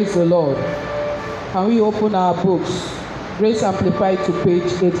 Praise the Lord. Can we open our books? Grace Amplified to page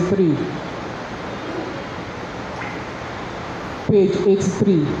 83. Page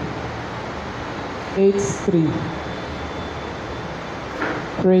 83. 83.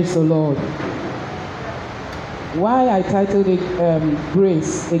 Praise the Lord. Why I titled it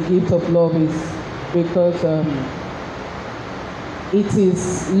Grace, a gift of love is because it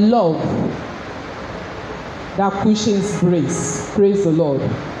is love that cushions grace. Praise the Lord.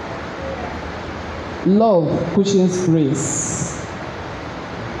 Love cushions grace.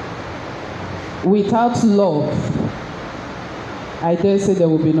 Without love, I dare say there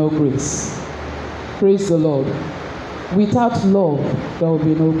will be no grace. Praise the Lord. Without love, there will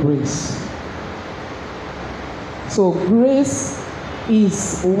be no grace. So grace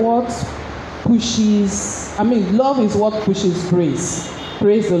is what pushes, love is what pushes grace.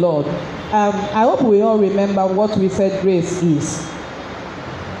 Praise the Lord. I hope we all remember what we said grace is.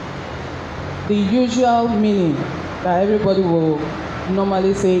 the usual meaning that everybody will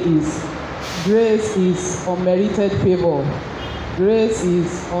normally say is grace is unmerited favor. Grace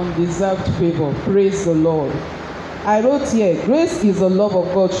is undeserved favor. Praise the Lord. I wrote here, grace is the love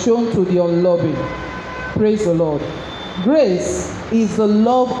of God shown to the unloving. Praise the Lord. Grace is the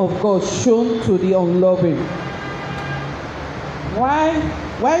love of God shown to the unloving.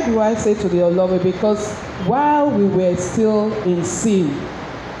 Why do I say to the unloving? Because while we were still in sin,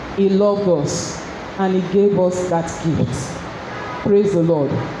 He loved us and He gave us that gift. Praise the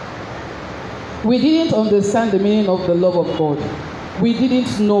Lord. We didn't understand the meaning of the love of God. We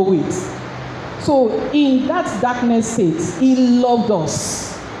didn't know it. So in that darkness state, He loved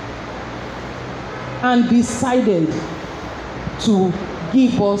us and decided to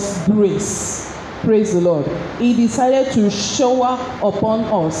give us grace. Praise the Lord. He decided to shower upon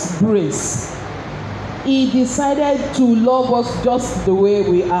us grace. He decided to love us just the way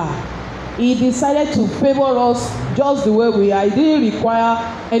we are. He decided to favor us just the way we are. He didn't require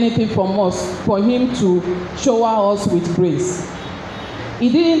anything from us for Him to shower us with grace. He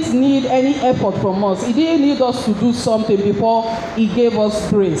didn't need any effort from us. He didn't need us to do something before He gave us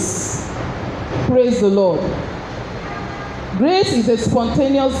grace. Praise the Lord. Grace is a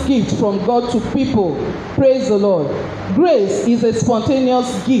spontaneous gift from God to people. Praise the Lord. Grace is a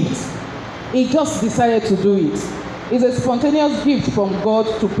spontaneous gift. He just decided to do it. It's a spontaneous gift from God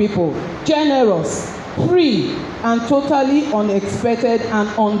to people. Generous, free, and totally unexpected and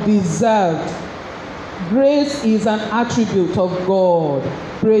undeserved. Grace is an attribute of God.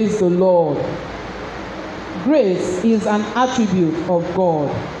 Praise the Lord. Grace is an attribute of God.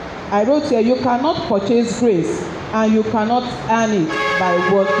 I wrote here, you cannot purchase grace and you cannot earn it by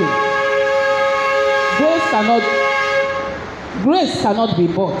working. Grace cannot be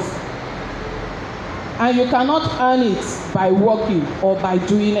bought. And you cannot earn it by working or by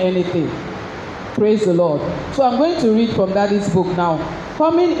doing anything. Praise the Lord. So I'm going to read from Daddy's book now.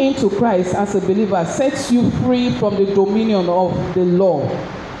 Coming into Christ as a believer sets you free from the dominion of the law.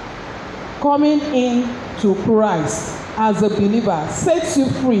 Coming into Christ as a believer sets you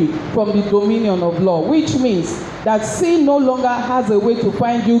free from the dominion of law, which means that sin no longer has a way to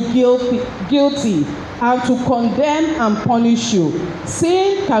find you guilty and to condemn and punish you.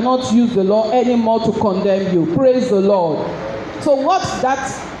 Sin cannot use the law anymore to condemn you. Praise the Lord. So what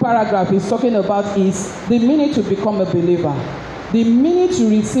that paragraph is talking about is the minute you become a believer, the minute you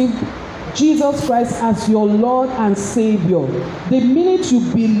receive Jesus Christ as your Lord and Savior, the minute you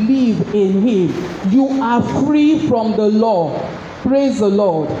believe in Him, you are free from the law. Praise the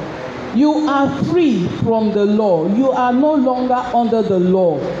Lord. You are free from the law. You are no longer under the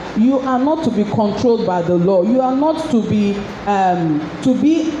law. You are not to be controlled by the law. You are not to be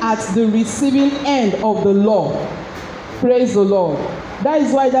at the receiving end of the law. Praise the Lord. That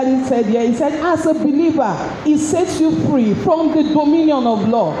is why Daddy said here, he said, as a believer, He sets you free from the dominion of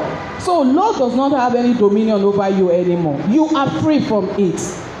law. So law does not have any dominion over you anymore. You are free from it.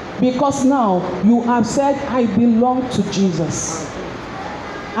 Because now you have said, I belong to Jesus.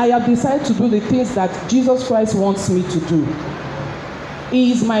 I have decided to do the things that Jesus Christ wants me to do.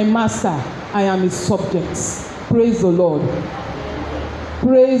 He is my master. I am His subject. Praise the Lord.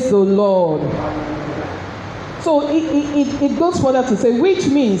 Praise the Lord. So it goes further to say, which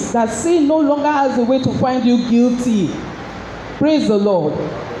means that sin no longer has a way to find you guilty. Praise the Lord.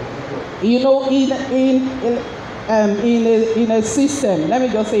 You know, in a system, let me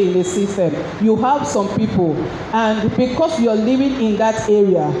just say in a system, you have some people, and because you are living in that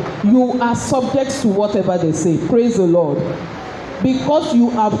area, you are subject to whatever they say. Praise the Lord. Because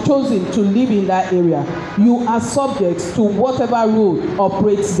you have chosen to live in that area, you are subject to whatever rule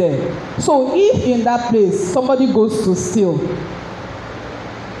operates there. So if in that place somebody goes to steal,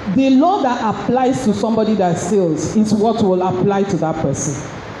 the law that applies to somebody that steals is what will apply to that person.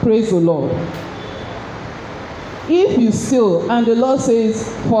 Praise the Lord. If you steal and the law says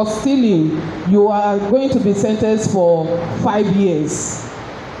for stealing you are going to be sentenced for 5 years,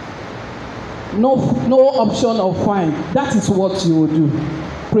 no option of fine, that is what you will do.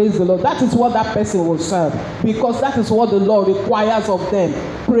 Praise the Lord. That is what that person will serve, because that is what the law requires of them.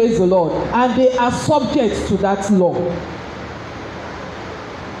 Praise the Lord. And they are subject to that law.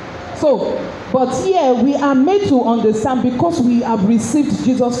 So, but here we are made to understand, because we have received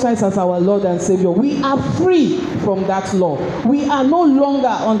Jesus Christ as our Lord and Savior, we are free from that law. We are no longer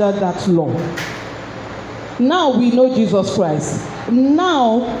under that law. Now we know Jesus Christ.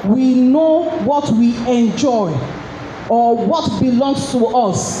 Now we know what we enjoy or what belongs to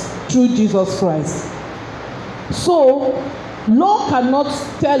us through Jesus Christ. So, law cannot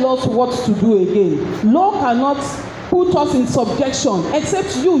tell us what to do again. Law cannot put us in subjection,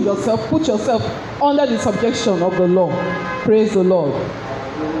 except you yourself put yourself under the subjection of the law. Praise the Lord.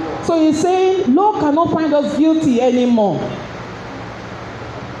 So he's saying, law cannot find us guilty anymore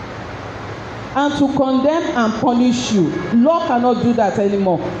and to condemn and punish you. Law cannot do that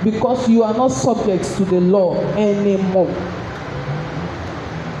anymore because you are not subject to the law anymore.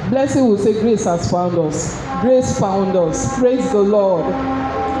 Blessing will say, grace has found us. Grace found us. Praise the Lord.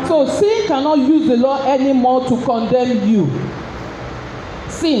 So sin cannot use the law anymore to condemn you.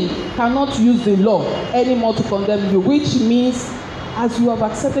 Sin cannot use the law anymore to condemn you, which means as you have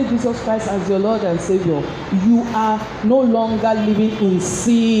accepted Jesus Christ as your Lord and Savior, you are no longer living in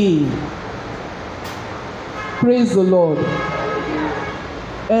sin. Praise the Lord.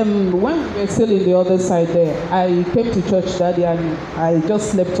 When we were still in the other side there, I came to church that day and I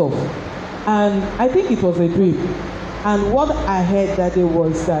just slept off. And I think it was a dream. And what I heard that day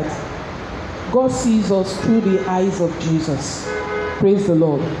was that God sees us through the eyes of Jesus. Praise the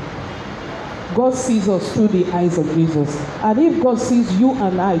Lord. God sees us through the eyes of Jesus. And if God sees you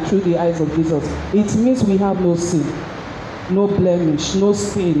and I through the eyes of Jesus, it means we have no sin, no blemish, no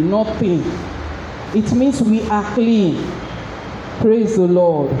stain, nothing. It means we are clean. Praise the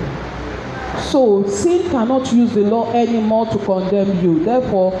Lord. So sin cannot use the law anymore to condemn you.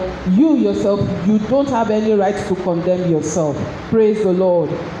 Therefore, you yourself, you don't have any right to condemn yourself. Praise the Lord.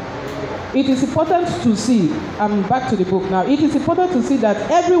 It is important to see, I'm back to the book now, it is important to see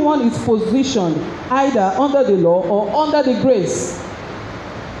that everyone is positioned either under the law or under the grace.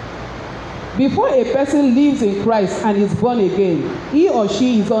 Before a person lives in Christ and is born again, he or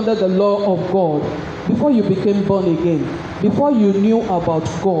she is under the law of God. Before you became born again, before you knew about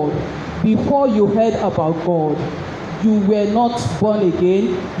God, before you heard about God, you were not born again,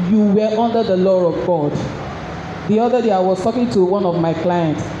 you were under the law of God. The other day I was talking to one of my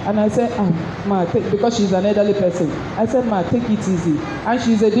clients and I said, Ma, because she's an elderly person, I said, Ma, take it easy. And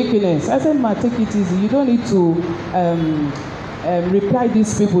she's a deaconess. I said, Ma, take it easy. You don't need to reply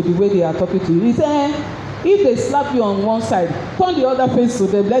these people the way they are talking to you. He said, if they slap you on one side, turn the other face to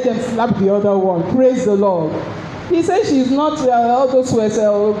them, let them slap the other one. Praise the Lord. He said she's not all those words,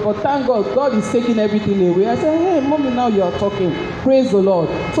 but thank God, God is taking everything away. I said, hey, mommy, now you are talking. Praise the Lord.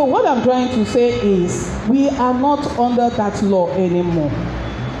 So what I'm trying to say is, we are not under that law anymore.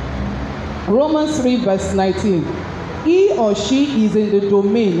 Romans 3 verse 19. He or she is in the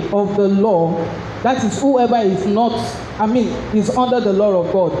domain of the law. That is whoever is not, is under the law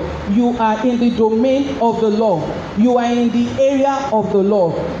of God. You are in the domain of the law. You are in the area of the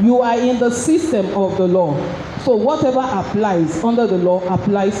law. You are in the system of the law. So whatever applies under the law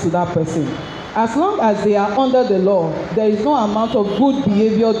applies to that person. As long as they are under the law, there is no amount of good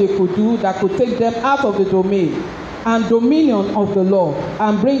behavior they could do that could take them out of the domain and dominion of the law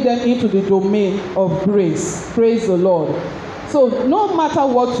and bring them into the domain of grace. Praise the Lord. So no matter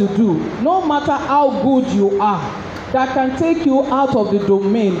what you do, no matter how good you are, that can take you out of the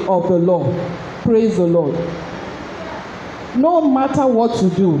domain of the law. Praise the Lord. No matter what you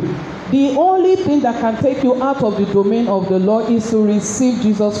do, the only thing that can take you out of the domain of the law is to receive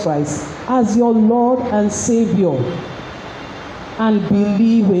Jesus Christ as your Lord and Savior and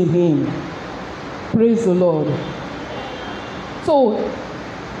believe in Him. Praise the Lord. So,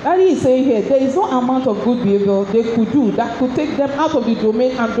 that is saying here, there is no amount of good behavior they could do that could take them out of the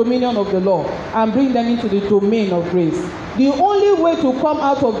domain and dominion of the law and bring them into the domain of grace. The only way to come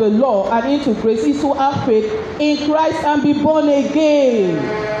out of the law and into grace is to have faith in Christ and be born again.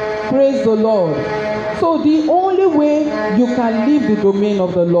 Praise the Lord. So the only way you can leave the domain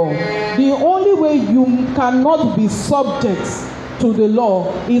of the law, the only way you cannot be subject to the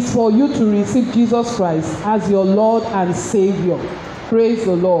law is for you to receive Jesus Christ as your Lord and Savior. Praise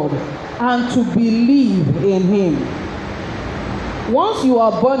the Lord. And to believe in Him. Once you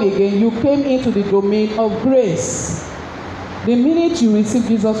are born again, you came into the domain of grace. The minute you receive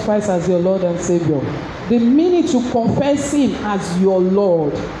Jesus Christ as your Lord and Savior, the minute you confess Him as your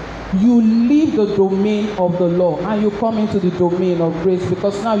Lord, you leave the domain of the law and you come into the domain of grace,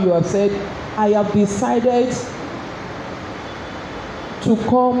 because now you have said, I have decided to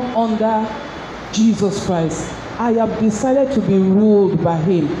come under Jesus Christ. I have decided to be ruled by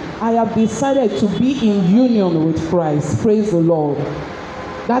Him. I have decided to be in union with Christ. Praise the Lord.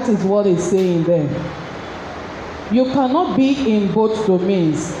 That is what it's saying there. You cannot be in both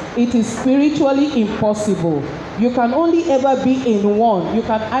domains. It is spiritually impossible. You can only ever be in one. You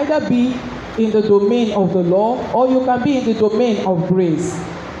can either be in the domain of the law or you can be in the domain of grace.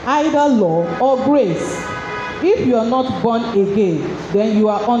 Either law or grace. If you are not born again, then you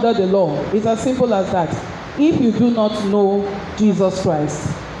are under the law. It's as simple as that. If you do not know Jesus Christ,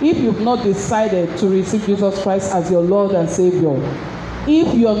 if you've not decided to receive Jesus Christ as your Lord and Savior,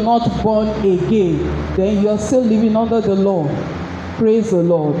 if you're not born again, then you're still living under the law. Praise the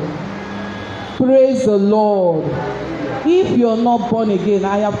Lord. Praise the Lord. If you're not born again,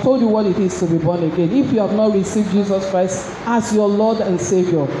 I have told you what it is to be born again. If you have not received Jesus Christ as your Lord and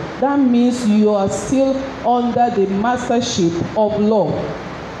Savior, that means you are still under the mastership of law.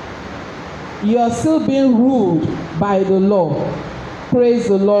 You are still being ruled by the law. Praise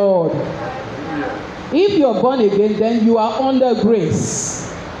the Lord. If you are born again, then you are under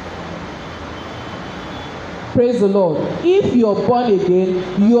grace. Praise the Lord. If you are born again,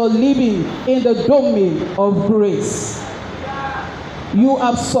 you are living in the domain of grace. You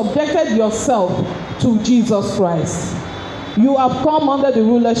have subjected yourself to Jesus Christ. You have come under the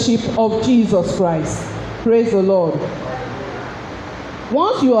rulership of Jesus Christ. Praise the Lord.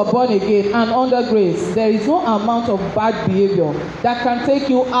 Once you are born again and under grace, there is no amount of bad behavior that can take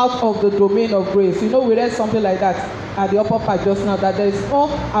you out of the domain of grace. You know, we read something like that at the upper part just now, that there is no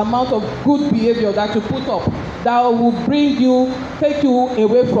amount of good behavior that you put up that will take you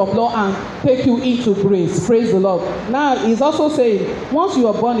away from law and take you into grace. Praise the Lord. Now, he's also saying, once you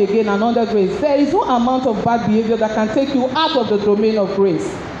are born again and under grace, there is no amount of bad behavior that can take you out of the domain of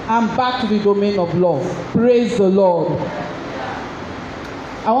grace and back to the domain of law. Praise the Lord.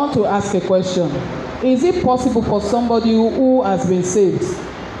 I want to ask a question. Is it possible for somebody who has been saved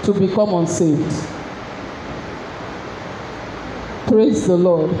to become unsaved? Praise the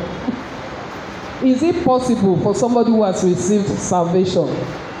Lord. Is it possible for somebody who has received salvation,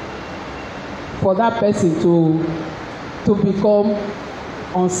 for that person to become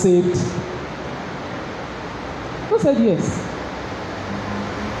unsaved? Who said yes?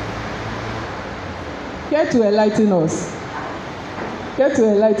 Care to enlighten us? Care to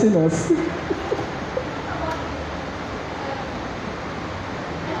enlighten us?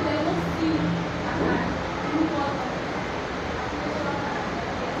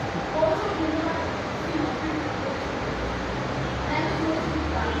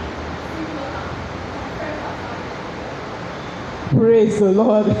 Praise the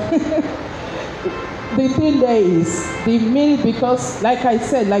Lord. The thing there is, the meaning, because like I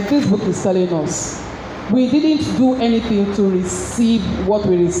said, like this book is telling us, we didn't do anything to receive what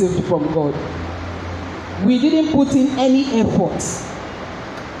we received from God. We didn't put in any effort.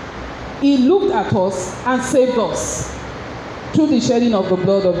 He looked at us and saved us through the shedding of the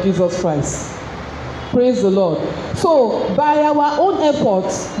blood of Jesus Christ. Praise the Lord. So, by our own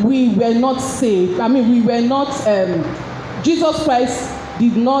efforts, we were not saved. Jesus Christ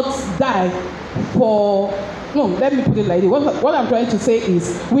did not die for... No, let me put it like this. What I'm trying to say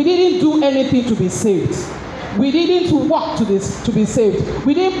is, we didn't do anything to be saved. We didn't work to be saved.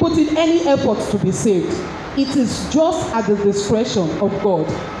 We didn't put in any effort to be saved. It is just at the discretion of God.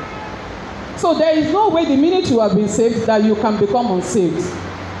 So there is no way the minute you have been saved that you can become unsaved.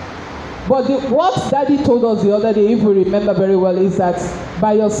 But what Daddy told us the other day, if we remember very well, is that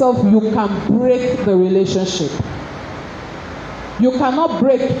by yourself you can break the relationship. You cannot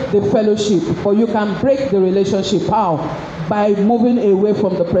break the fellowship, but you can break the relationship. How? By moving away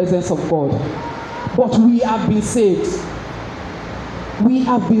from the presence of God. But we have been saved. We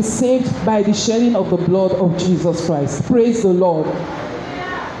have been saved by the shedding of the blood of Jesus Christ. Praise the Lord.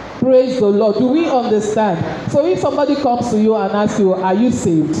 Praise the Lord. Do we understand? So if somebody comes to you and asks you, are you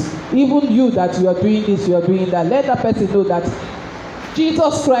saved? Even you that you are doing this, you are doing that, let that person know that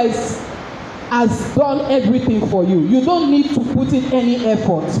Jesus Christ has done everything for you. You don't need to put in any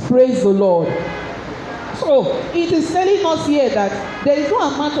effort. Praise the Lord. So it is telling us here that there is no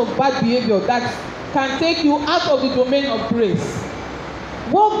amount of bad behavior that can take you out of the domain of grace.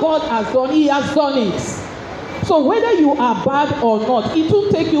 What God has done, He has done it. So whether you are bad or not, it will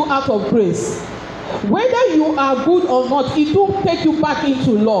take you out of grace. Whether you are good or not, it will take you back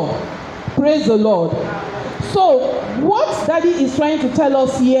into law. Praise the Lord. So what Daddy is trying to tell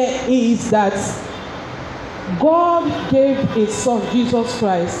us here is that God gave His Son, Jesus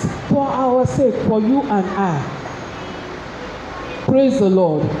Christ, for our sake, for you and I. Praise the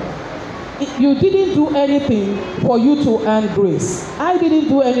Lord. You didn't do anything for you to earn grace. I didn't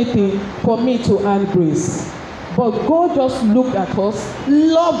do anything for me to earn grace. But God just looked at us,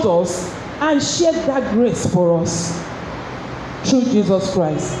 loved us, and shared that grace for us through Jesus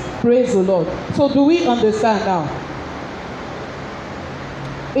Christ. Praise the Lord. So do we understand now?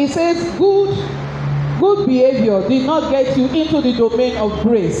 It says good behavior did not get you into the domain of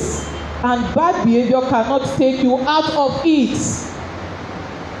grace, and bad behavior cannot take you out of it.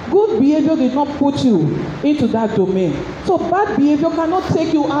 Good behavior did not put you into that domain. So bad behavior cannot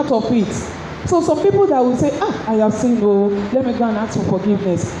take you out of it. So some people that will say, I have sinned, oh, let me go and ask for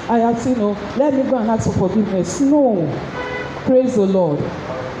forgiveness. I have sinned, oh, let me go and ask for forgiveness. No. Praise the Lord.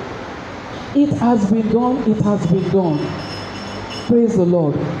 It has been done. It has been done. Praise the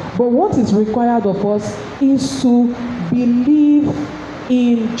Lord. But what is required of us is to believe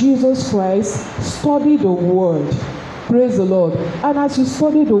in Jesus Christ, study the Word. Praise the Lord. And as you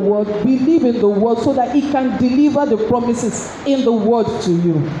study the Word, believe in the Word so that it can deliver the promises in the Word to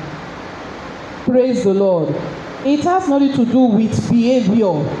you. Praise the Lord. It has nothing to do with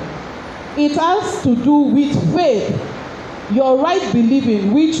behavior. It has to do with faith. Your right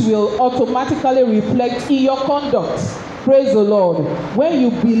believing, which will automatically reflect in your conduct. Praise the Lord. When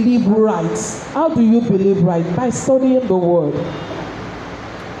you believe right, how do you believe right? By studying the Word.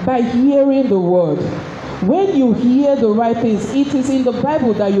 By hearing the Word. When you hear the right things, it is in the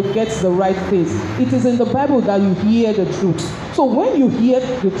Bible that you get the right things. It is in the Bible that you hear the truth. So when you hear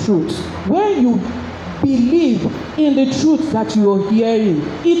the truth, when you believe in the truth that you are hearing,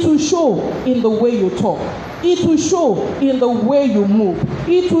 it will show in the way you talk. It will show in the way you move.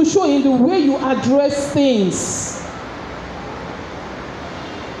 It will show in the way you address things.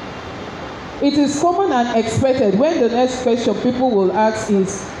 It is common and expected when the next question people will ask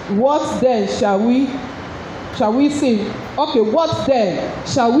is, what then shall we sin? Okay, what then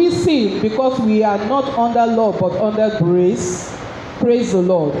shall we sin because we are not under law but under grace? Praise the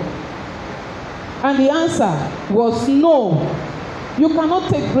Lord. And the answer was no. You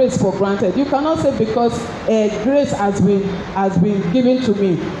cannot take grace for granted. You cannot say because grace has been given to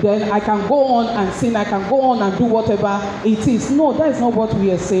me, then I can go on and sin, I can go on and do whatever it is. No, that is not what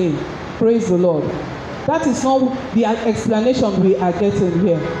we are saying. Praise the Lord. That is not the explanation we are getting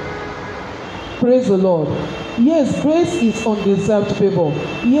here. Praise the Lord. Yes, grace is undeserved favor.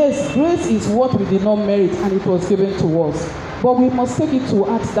 Yes, grace is what we did not merit and it was given to us. But we must take it to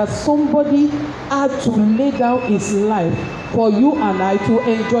heart that somebody had to lay down his life for you and I to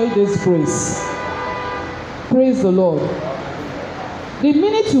enjoy this grace. Praise the Lord. The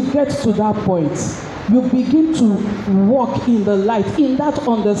minute you get to that point, you begin to walk in the light, in that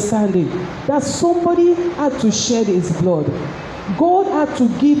understanding that somebody had to shed his blood. God had to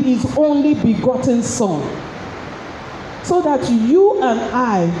give his only begotten Son so that you and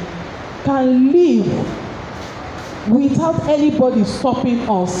I can live without anybody stopping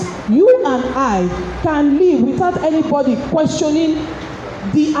us. You and I can live without anybody questioning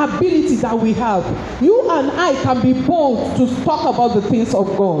the ability that we have. You and I can be bold to talk about the things of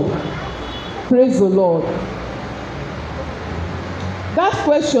God. Praise the Lord. That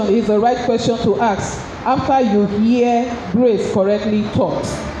question is the right question to ask after you hear grace correctly taught.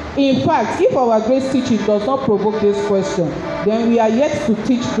 In fact, if our grace teaching does not provoke this question, then we are yet to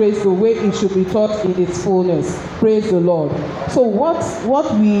teach grace the way it should be taught in its fullness. Praise the Lord. So what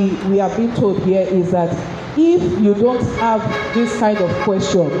we are being told here is that if you don't have this kind of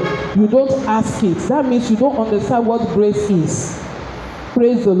question, you don't ask it, that means you don't understand what grace is.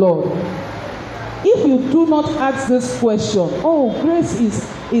 Praise the Lord. If you do not ask this question, oh, grace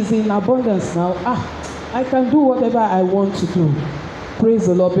is in abundance now. I can do whatever I want to do. Praise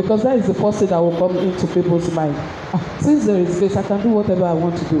the Lord, because that is the first thing that will come into people's mind. Since there is grace, I can do whatever I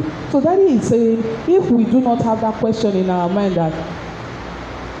want to do. So Daddy is saying, if we do not have that question in our mind that,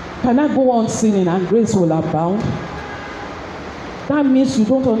 can I go on sinning and grace will abound? That means you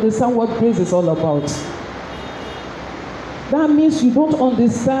don't understand what grace is all about. That means you don't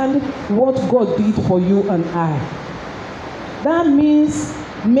understand what God did for you and I. That means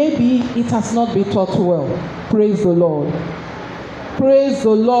maybe it has not been taught well. Praise the Lord. Praise the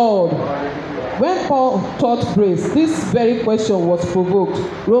Lord. When Paul taught grace, this very question was provoked.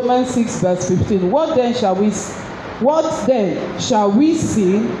 Romans 6 verse 15. What then shall we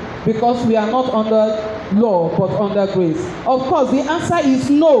sin because we are not under law but under grace? Of course, the answer is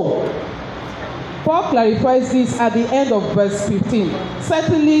no. Paul clarifies this at the end of verse 15.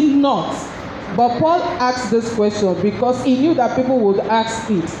 Certainly not. But Paul asked this question because he knew that people would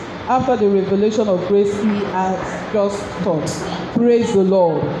ask it after the revelation of grace he had just taught. Praise the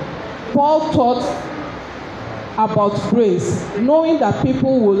Lord. Paul taught about grace, knowing that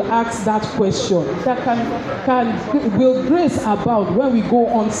people will ask that question. That will grace abound when we go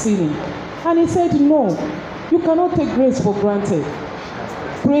on sinning? And he said, no, you cannot take grace for granted.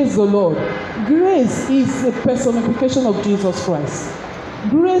 Praise the Lord. Grace is a personification of Jesus Christ.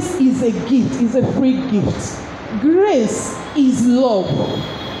 Grace is a gift, is a free gift. Grace is love.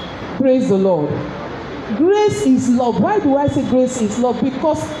 Praise the Lord. Grace is love. Why do I say grace is love?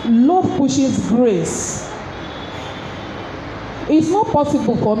 Because love pushes grace. It's not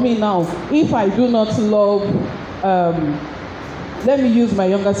possible for me now if I do not love let me use my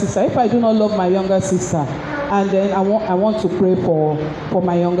younger sister. If I do not love my younger sister, and then I want to pray for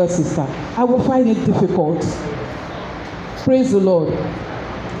my younger sister, I will find it difficult. Praise the Lord.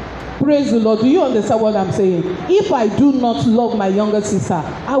 Praise the Lord. Do you understand what I'm saying? If I do not love my younger sister,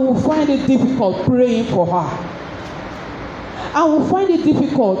 I will find it difficult praying for her. I will find it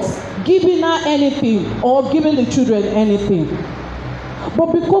difficult giving her anything or giving the children anything.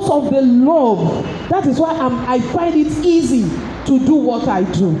 But because of the love, that is why I find it easy to do what I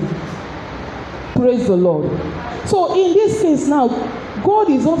do. Praise the Lord. So in this case now, God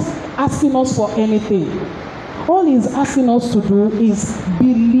is not asking us for anything. All He's asking us to do is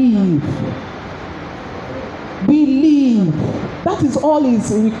believe. Believe. That is all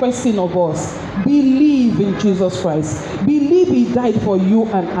He's requesting of us. Believe in Jesus Christ. Believe He died for you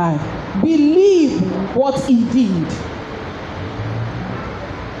and I. Believe what He did.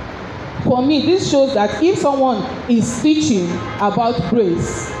 For me, this shows that if someone is teaching about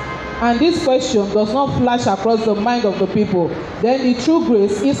grace, and this question does not flash across the mind of the people, then the true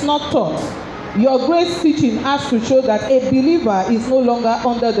grace is not taught. Your grace teaching has to show that a believer is no longer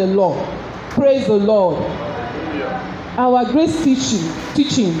under the law. Praise the Lord. Our grace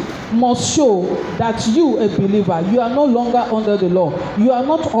teaching must show that you, a believer, you are no longer under the law. You are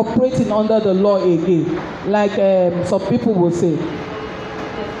not operating under the law again, like some people will say.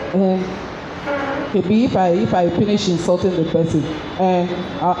 Maybe if I finish insulting the person,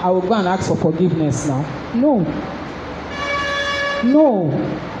 I will go and ask for forgiveness now. No.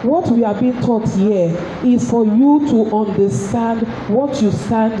 What we are being taught here is for you to understand what you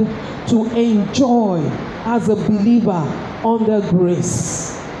stand to enjoy as a believer under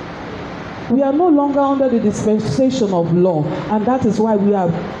grace. We are no longer under the dispensation of law, and that is why we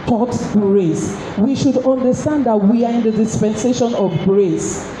are taught grace. We should understand that we are in the dispensation of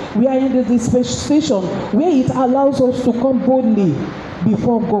grace. We are in the dispensation where it allows us to come boldly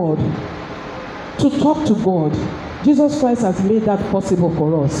before God, to talk to God. Jesus Christ has made that possible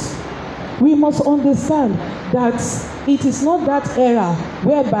for us. We must understand that it is not that era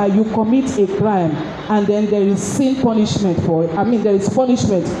whereby you commit a crime and then there is sin punishment there is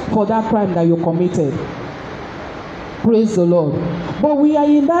punishment for that crime that you committed. Praise the Lord. But we are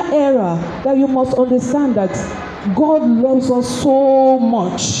in that era that you must understand that God loves us so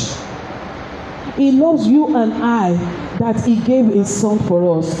much. He loves you and I that He gave His Son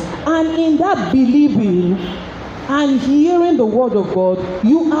for us. And in that believing and hearing the word of God,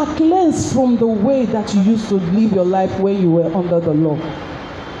 you are cleansed from the way that you used to live your life when you were under the law.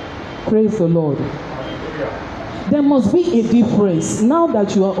 Praise the Lord. There must be a difference. Now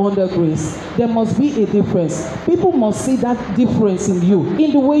that you are under grace, there must be a difference. People must see that difference in you,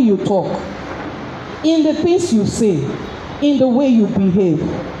 in the way you talk, in the things you say, in the way you behave,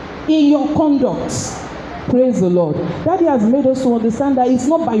 in your conduct. Praise the Lord. Daddy has made us to understand that it's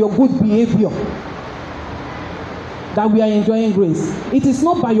not by your good behavior that we are enjoying grace. It is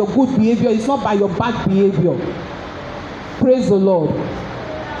not by your good behavior. It's not by your bad behavior. Praise the Lord.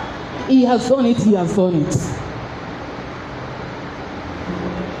 He has done it. He has done it.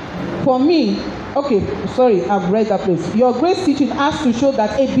 For me, I've read that place. Your grace teaching has to show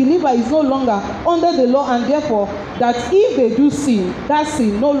that a believer is no longer under the law, and therefore that if they do sin, that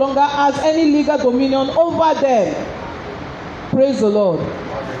sin no longer has any legal dominion over them. Praise the Lord.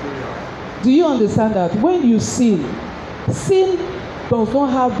 Do you understand that when you sin does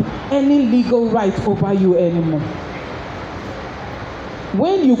not have any legal right over you anymore?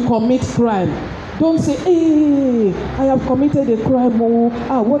 When you commit crime, don't say, hey, I have committed a crime.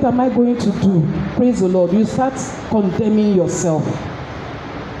 What am I going to do? Praise the Lord. You start condemning yourself.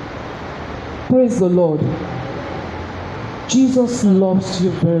 Praise the Lord. Jesus loves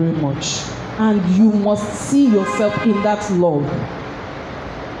you very much, and you must see yourself in that love.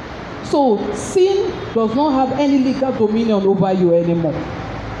 So sin does not have any legal dominion over you anymore.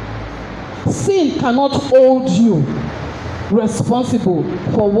 Sin cannot hold you responsible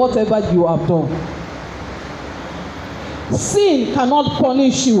for whatever you have done. Sin cannot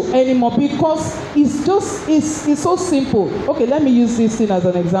punish you anymore because it's so simple. Okay, let me use this thing as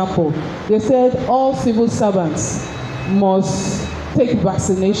an example. They said all civil servants must take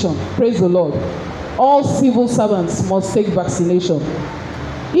vaccination. Praise the Lord. All civil servants must take vaccination.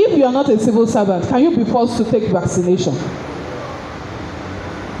 If you are not a civil servant, can you be forced to take vaccination?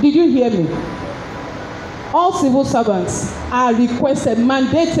 Did you hear me? All civil servants are requested,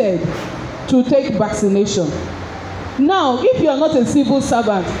 mandated to take vaccination. Now, if you are not a civil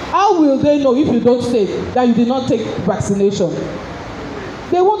servant, how will they know if you don't take that you did not take vaccination?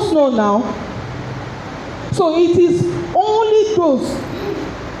 They won't know now. So it is only those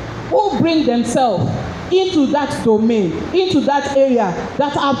who bring themselves into that domain, into that area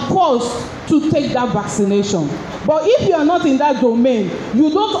that are forced to take that vaccination. But if you are not in that domain, you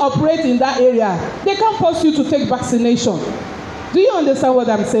don't operate in that area, they can't force you to take vaccination. Do you understand what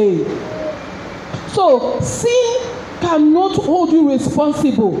I'm saying? So sin cannot hold you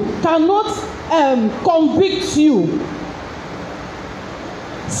responsible, cannot convict you.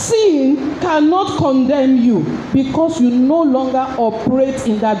 Sin cannot condemn you because you no longer operate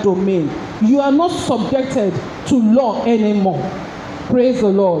in that domain. You are not subjected to law anymore. Praise the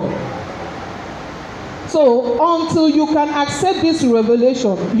Lord. So until you can accept this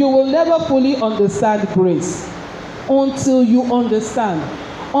revelation, you will never fully understand grace. Until you understand,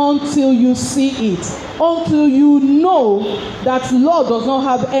 until you see it, until you know that law does not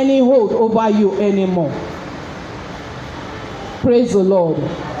have any hold over you anymore. Praise the Lord.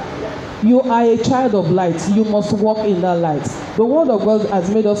 You are a child of light. You must walk in that light. The word of God has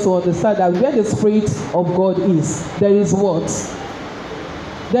made us to understand that where the Spirit of God is, there is what?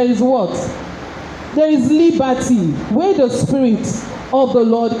 There is what? There is liberty. Where the Spirit of the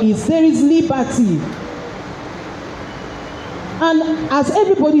Lord is, there is liberty. And as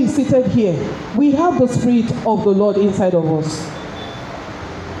everybody is seated here, we have the Spirit of the Lord inside of us.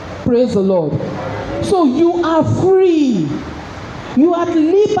 Praise the Lord. So you are free. You are at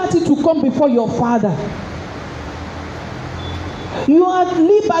liberty to come before your Father. You are at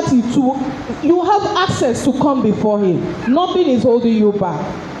liberty to, you have access to come before Him. Nothing is holding you back.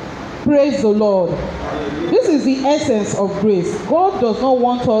 Praise the Lord. This is the essence of grace. God does not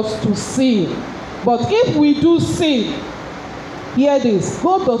want us to sin. But if we do sin, hear this,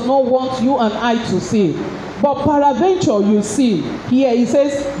 God does not want you and I to sin. But peradventure you sin. Here He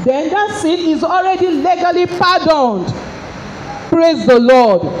says, then that sin is already legally pardoned. Praise the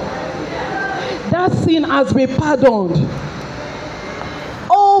Lord. That sin has been pardoned.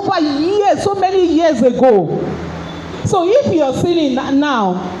 Over years, so many years ago. So if you are sinning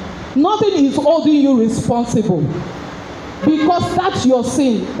now, nothing is holding you responsible. Because that's your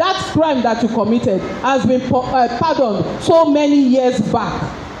sin. That crime that you committed has been pardoned so many years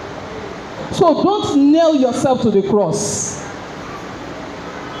back. So don't nail yourself to the cross.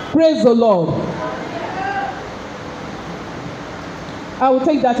 Praise the Lord. I will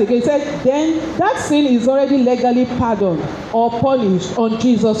take that again. He said, then that sin is already legally pardoned or punished on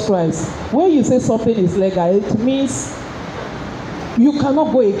Jesus Christ. When you say something is legal, it means you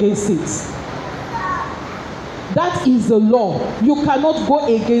cannot go against it. That is the law. You cannot go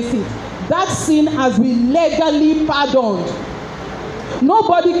against it. That sin has been legally pardoned.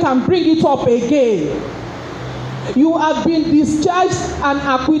 Nobody can bring it up again. You have been discharged and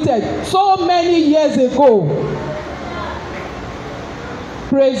acquitted so many years ago.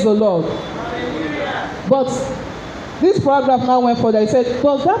 Praise the Lord. But this paragraph now went further. He said,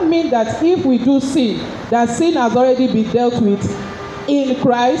 does that mean that if we do sin, that sin has already been dealt with in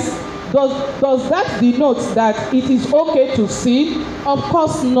Christ? Does that denote that it is okay to sin? Of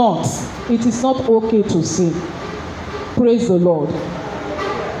course not. It is not okay to sin. Praise the Lord.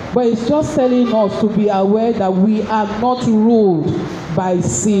 But it's just telling us to be aware that we are not ruled by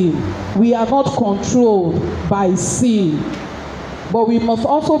sin. We are not controlled by sin. But we must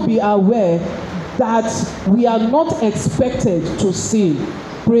also be aware that we are not expected to sin.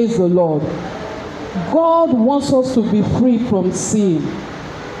 Praise the Lord. God wants us to be free from sin.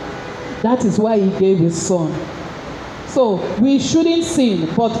 That is why He gave His Son. So we shouldn't sin.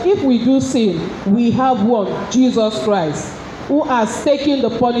 But if we do sin, we have one, Jesus Christ, who has taken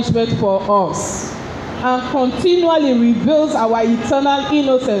the punishment for us and continually reveals our eternal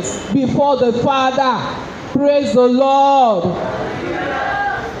innocence before the Father. Praise the Lord.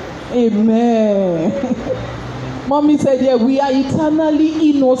 Amen. Mommy said, yeah, we are eternally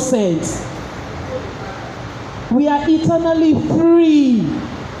innocent. We are eternally free.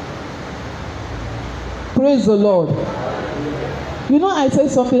 Praise the Lord. You know, I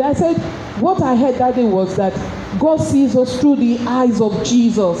said something. I said, what I heard that day was that God sees us through the eyes of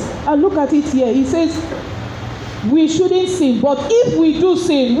Jesus. And look at it here. He says, we shouldn't sin. But if we do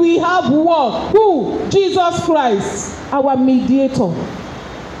sin, we have one. Who? Jesus Christ, our mediator,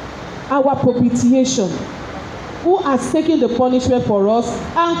 our propitiation, who has taken the punishment for us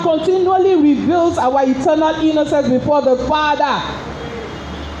and continually reveals our eternal innocence before the Father.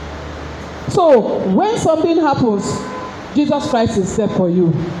 So, when something happens, Jesus Christ is there for you.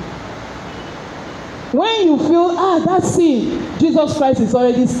 When you feel, that's sin, Jesus Christ is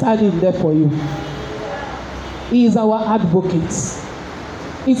already standing there for you. He is our advocate.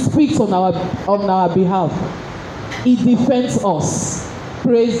 He speaks on our behalf. He defends us.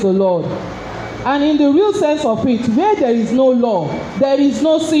 Praise the Lord. And in the real sense of it, where there is no law, there is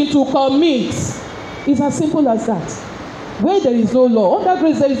no sin to commit. It's as simple as that. Where there is no law, under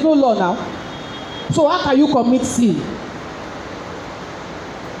grace there is no law now. So how can you commit sin?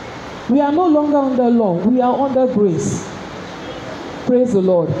 We are no longer under law. We are under grace. Praise the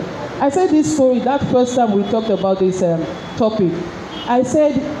Lord. I said this story that first time we talked about this topic. I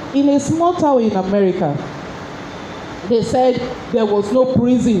said in a small town in America, they said there was no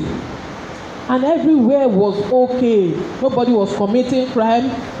prison. And everywhere was okay. Nobody was committing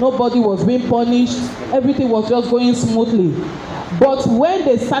crime. Nobody was being punished. Everything was just going smoothly. But when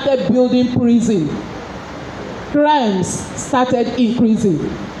they started building prison, crimes started increasing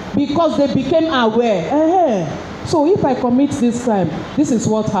because they became aware. So if I commit this crime, this is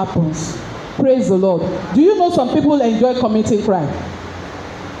what happens. Praise the Lord. Do you know some people enjoy committing crime?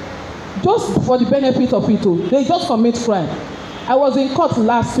 Just for the benefit of it, they just commit crime. I was in court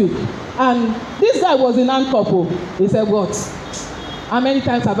last week, and this guy was in handcuff. He said, "What? How many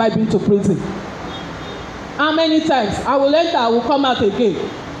times have I been to prison? How many times? I will enter, I will come out again.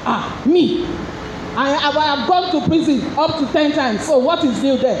 Me. I have gone to prison up to 10 times. So what is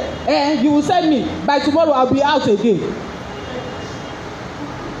new there? You will send me. By tomorrow, I'll be out again."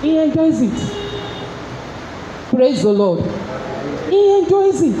 He enjoys it. Praise the Lord. He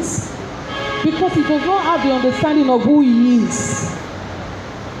enjoys it because he does not have the understanding of who he is.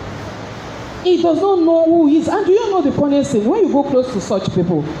 He does not know who he is. And do you know the funniest thing? When you go close to such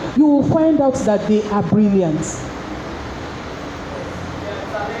people, you will find out that they are brilliant.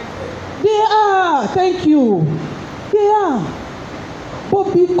 They are. Thank you. They are.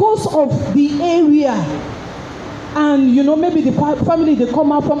 But because of the area and, maybe the family they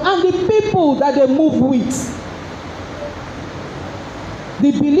come out from and the people that they move with,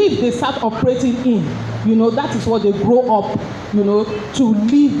 the belief they start operating in, that is what they grow up, to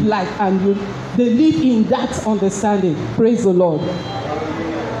live like, and they live in that understanding. Praise the Lord.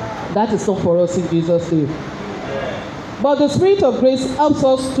 That is all for us in Jesus' name. But the Spirit of grace helps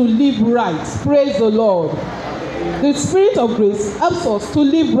us to live right. Praise the Lord. The Spirit of grace helps us to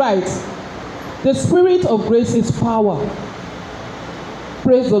live right. The Spirit of grace is power.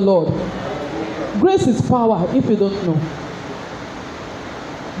 Praise the Lord. Grace is power, if you don't know.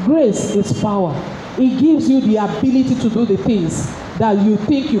 Grace is power. It gives you the ability to do the things that you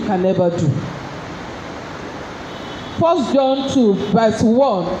think you can never do. 1 John 2, verse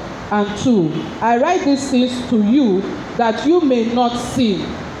 1 and 2. I write these things to you that you may not sin.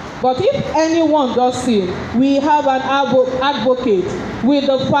 But if anyone does sin, we have an advocate with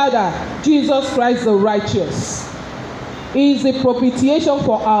the Father, Jesus Christ the righteous. He is the propitiation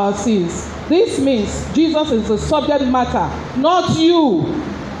for our sins. This means Jesus is the subject matter, not you.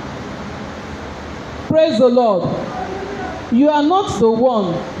 Praise the Lord. You are not the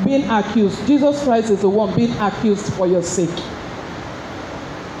one being accused. Jesus Christ is the one being accused for your sake.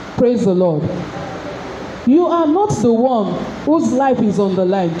 Praise the Lord. You are not the one whose life is on the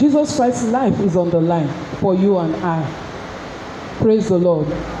line. Jesus Christ's life is on the line for you and I. Praise the Lord.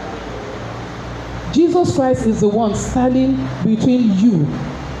 Jesus Christ is the one standing between you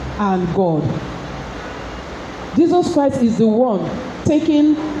and God. Jesus Christ is the one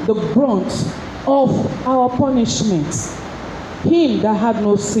taking the brunt of our punishment. Him that had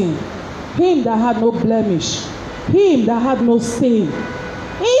no sin, him that had no blemish, him that had no stain,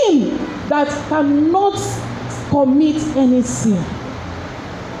 him that cannot commit any sin.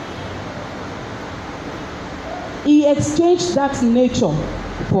 He exchanged that nature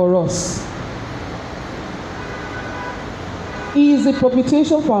for us. He is the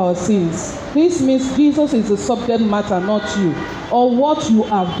propitiation for our sins. This means Jesus is the subject matter, not you, or what you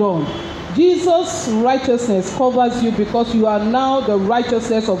have done. Jesus' righteousness covers you because you are now the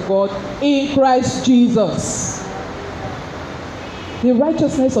righteousness of God in Christ Jesus. The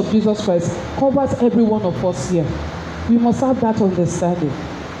righteousness of Jesus Christ covers every one of us here. We must have that understanding.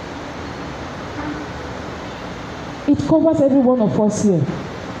 It covers every one of us here.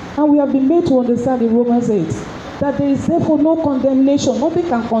 And we have been made to understand in Romans 8 that there is therefore no condemnation. Nothing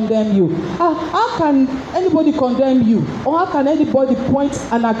can condemn you. How can anybody condemn you? Or how can anybody point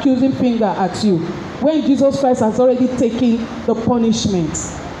an accusing finger at you when Jesus Christ has already taken the punishment?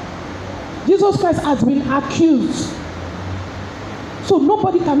 Jesus Christ has been accused. So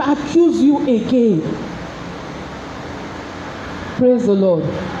nobody can accuse you again. Praise the Lord.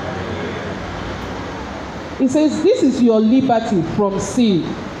 It says, this is your liberty from sin.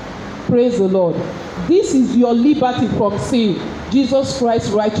 Praise the Lord. This is your liberty from sin. Jesus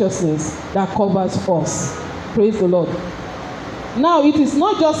Christ's righteousness that covers us. Praise the Lord. Now, it is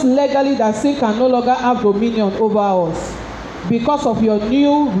not just legally that sin can no longer have dominion over us. because of your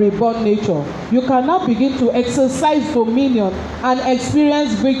new reborn nature. You can now begin to exercise dominion and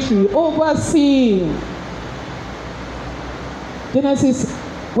experience victory over sin. Genesis,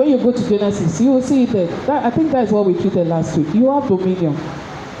 when you go to Genesis, you will see it there. I think that is what we treated last week. You have dominion.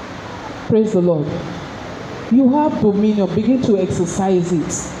 Praise the Lord. You have dominion. Begin to exercise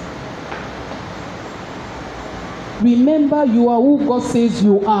it. Remember, you are who God says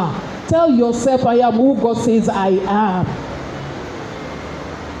you are. Tell yourself, I am who God says I am.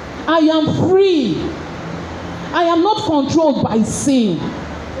 I am free. I am not controlled by sin.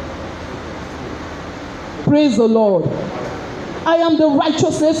 Praise the Lord. I am the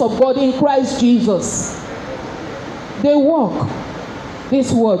righteousness of God in Christ Jesus. They work.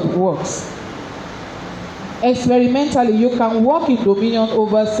 This word works. Experimentally, you can walk in dominion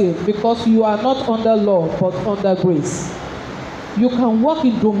over sin because you are not under law but under grace. You can walk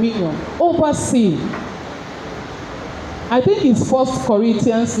in dominion over sin. I think it's 1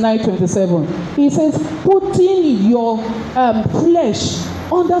 Corinthians 9:27. It says, putting your flesh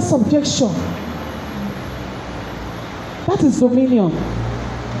under subjection. That is dominion.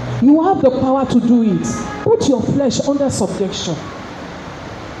 You have the power to do it. Put your flesh under subjection.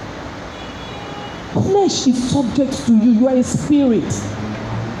 Flesh is subject to you. You are a spirit.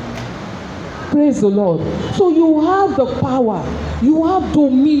 Praise the Lord. So you have the power. You have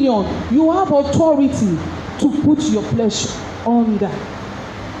dominion. You have authority to put your flesh under.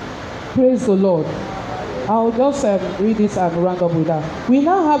 Praise the Lord. I'll just read this and round up with that. We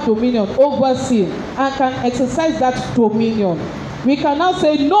now have dominion over sin and can exercise that dominion. We can now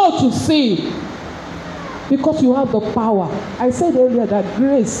say no to sin because you have the power. I said earlier that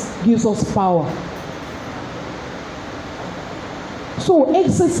grace gives us power. So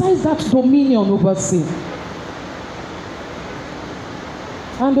exercise that dominion over sin.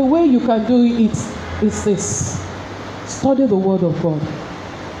 And the way you can do it is this. Study the Word of God.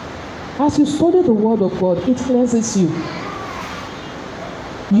 As you study the Word of God, it cleanses you.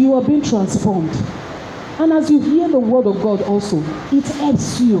 You are being transformed. And as you hear the Word of God also, it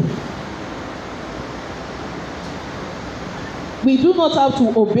helps you. We do not have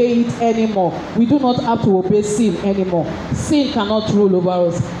to obey it anymore. We do not have to obey sin anymore. Sin cannot rule over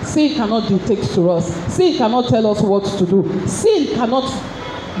us. Sin cannot dictate to us. Sin cannot tell us what to do. Sin cannot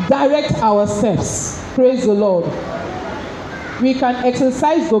direct our steps. Praise the Lord. We can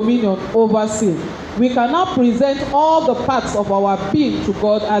exercise dominion over sin. We can now present all the parts of our being to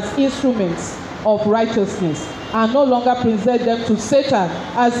God as instruments of righteousness and no longer present them to Satan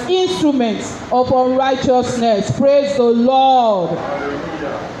as instruments of unrighteousness. Praise the Lord.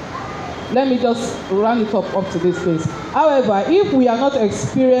 Let me just run it up to this place. However, if we are not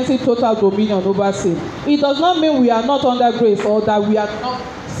experiencing total dominion over sin, it does not mean we are not under grace or that we are not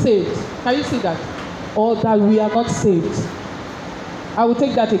saved. Can you see that? Or that we are not saved. I will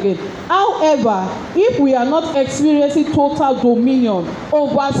take that again. However, if we are not experiencing total dominion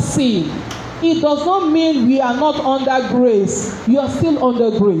over sin, it does not mean we are not under grace. You are still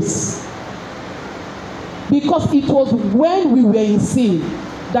under grace. Because it was when we were in sin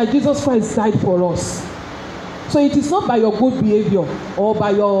that Jesus Christ died for us. So it is not by your good behavior or by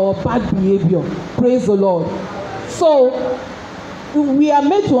your bad behavior. Praise the Lord. So we are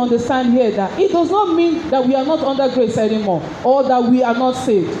made to understand here that it does not mean that we are not under grace anymore, or that we are not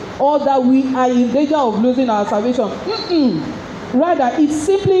saved, or that we are in danger of losing our salvation. Rather, it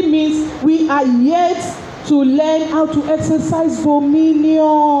simply means we are yet to learn how to exercise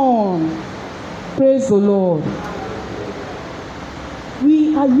dominion. Praise the Lord.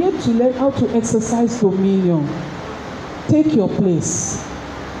 We are yet to learn how to exercise dominion. Take your place.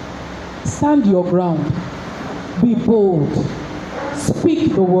 Stand your ground. Be bold.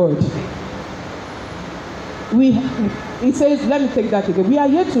 Speak the word. It says, let me take that again. We are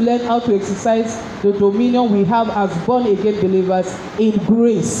yet to learn how to exercise the dominion we have as born again believers in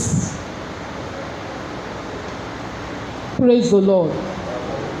grace. Praise the Lord.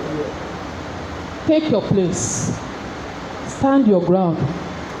 Take your place. Stand your ground.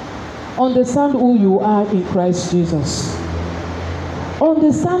 Understand who you are in Christ Jesus.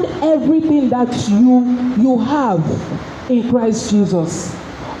 Understand everything that you have in Christ Jesus.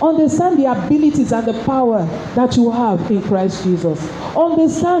 Understand the abilities and the power that you have in Christ Jesus.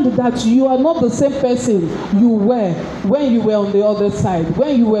 Understand that you are not the same person you were when you were on the other side,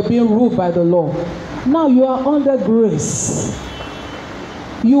 when you were being ruled by the law. Now you are under grace.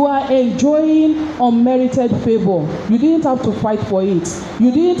 You are enjoying unmerited favor. You didn't have to fight for it.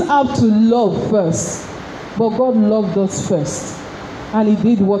 You didn't have to love first. But God loved us first. And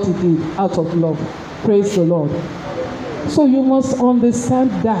He did what He did out of love. Praise the Lord. So you must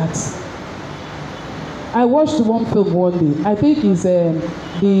understand that. I watched one film one day. I think it's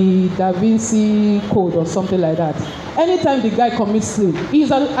the Da Vinci Code or something like that. Anytime the guy commits sin,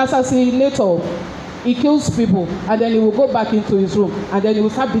 he's an assassinator. He kills people and then he will go back into his room and then he will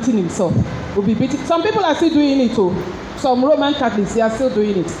start beating himself. Will be beating. Some people are still doing it too. Some Roman Catholics, they are still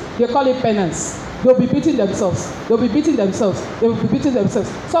doing it. They call it penance. They'll be beating themselves. They'll be beating themselves. They will be beating themselves.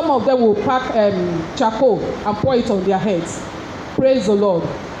 Some of them will pack charcoal and pour it on their heads. Praise the Lord.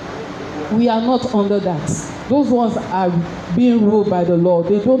 We are not under that. Those ones are being ruled by the Lord.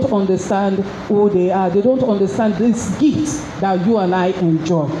 They don't understand who they are. They don't understand this gift that you and I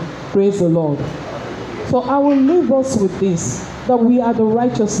enjoy. Praise the Lord. So I will leave us with this, that we are the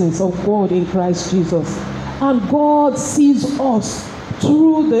righteousness of God in Christ Jesus. And God sees us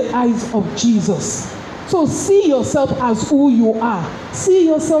through the eyes of Jesus. So see yourself as who you are. See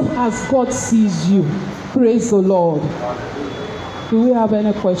yourself as God sees you. Praise the Lord. Do we have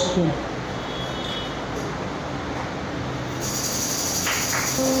any question?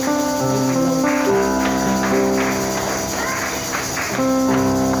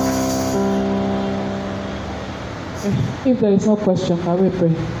 If there is no question, can we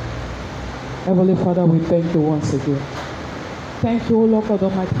pray? Heavenly Father, we thank you once again. Thank you, O Lord God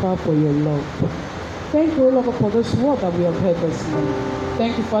Almighty, for your love. Thank you, O Lord God, for this word that we have heard this morning.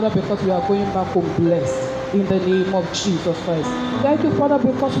 Thank you, Father, because we are going back home blessed in the name of Jesus Christ. Thank you, Father,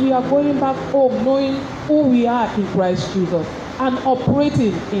 because we are going back home knowing who we are in Christ Jesus and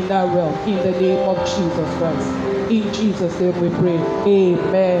operating in that realm in the name of Jesus Christ. In Jesus' name we pray.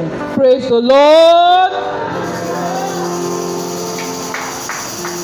 Amen. Praise the Lord.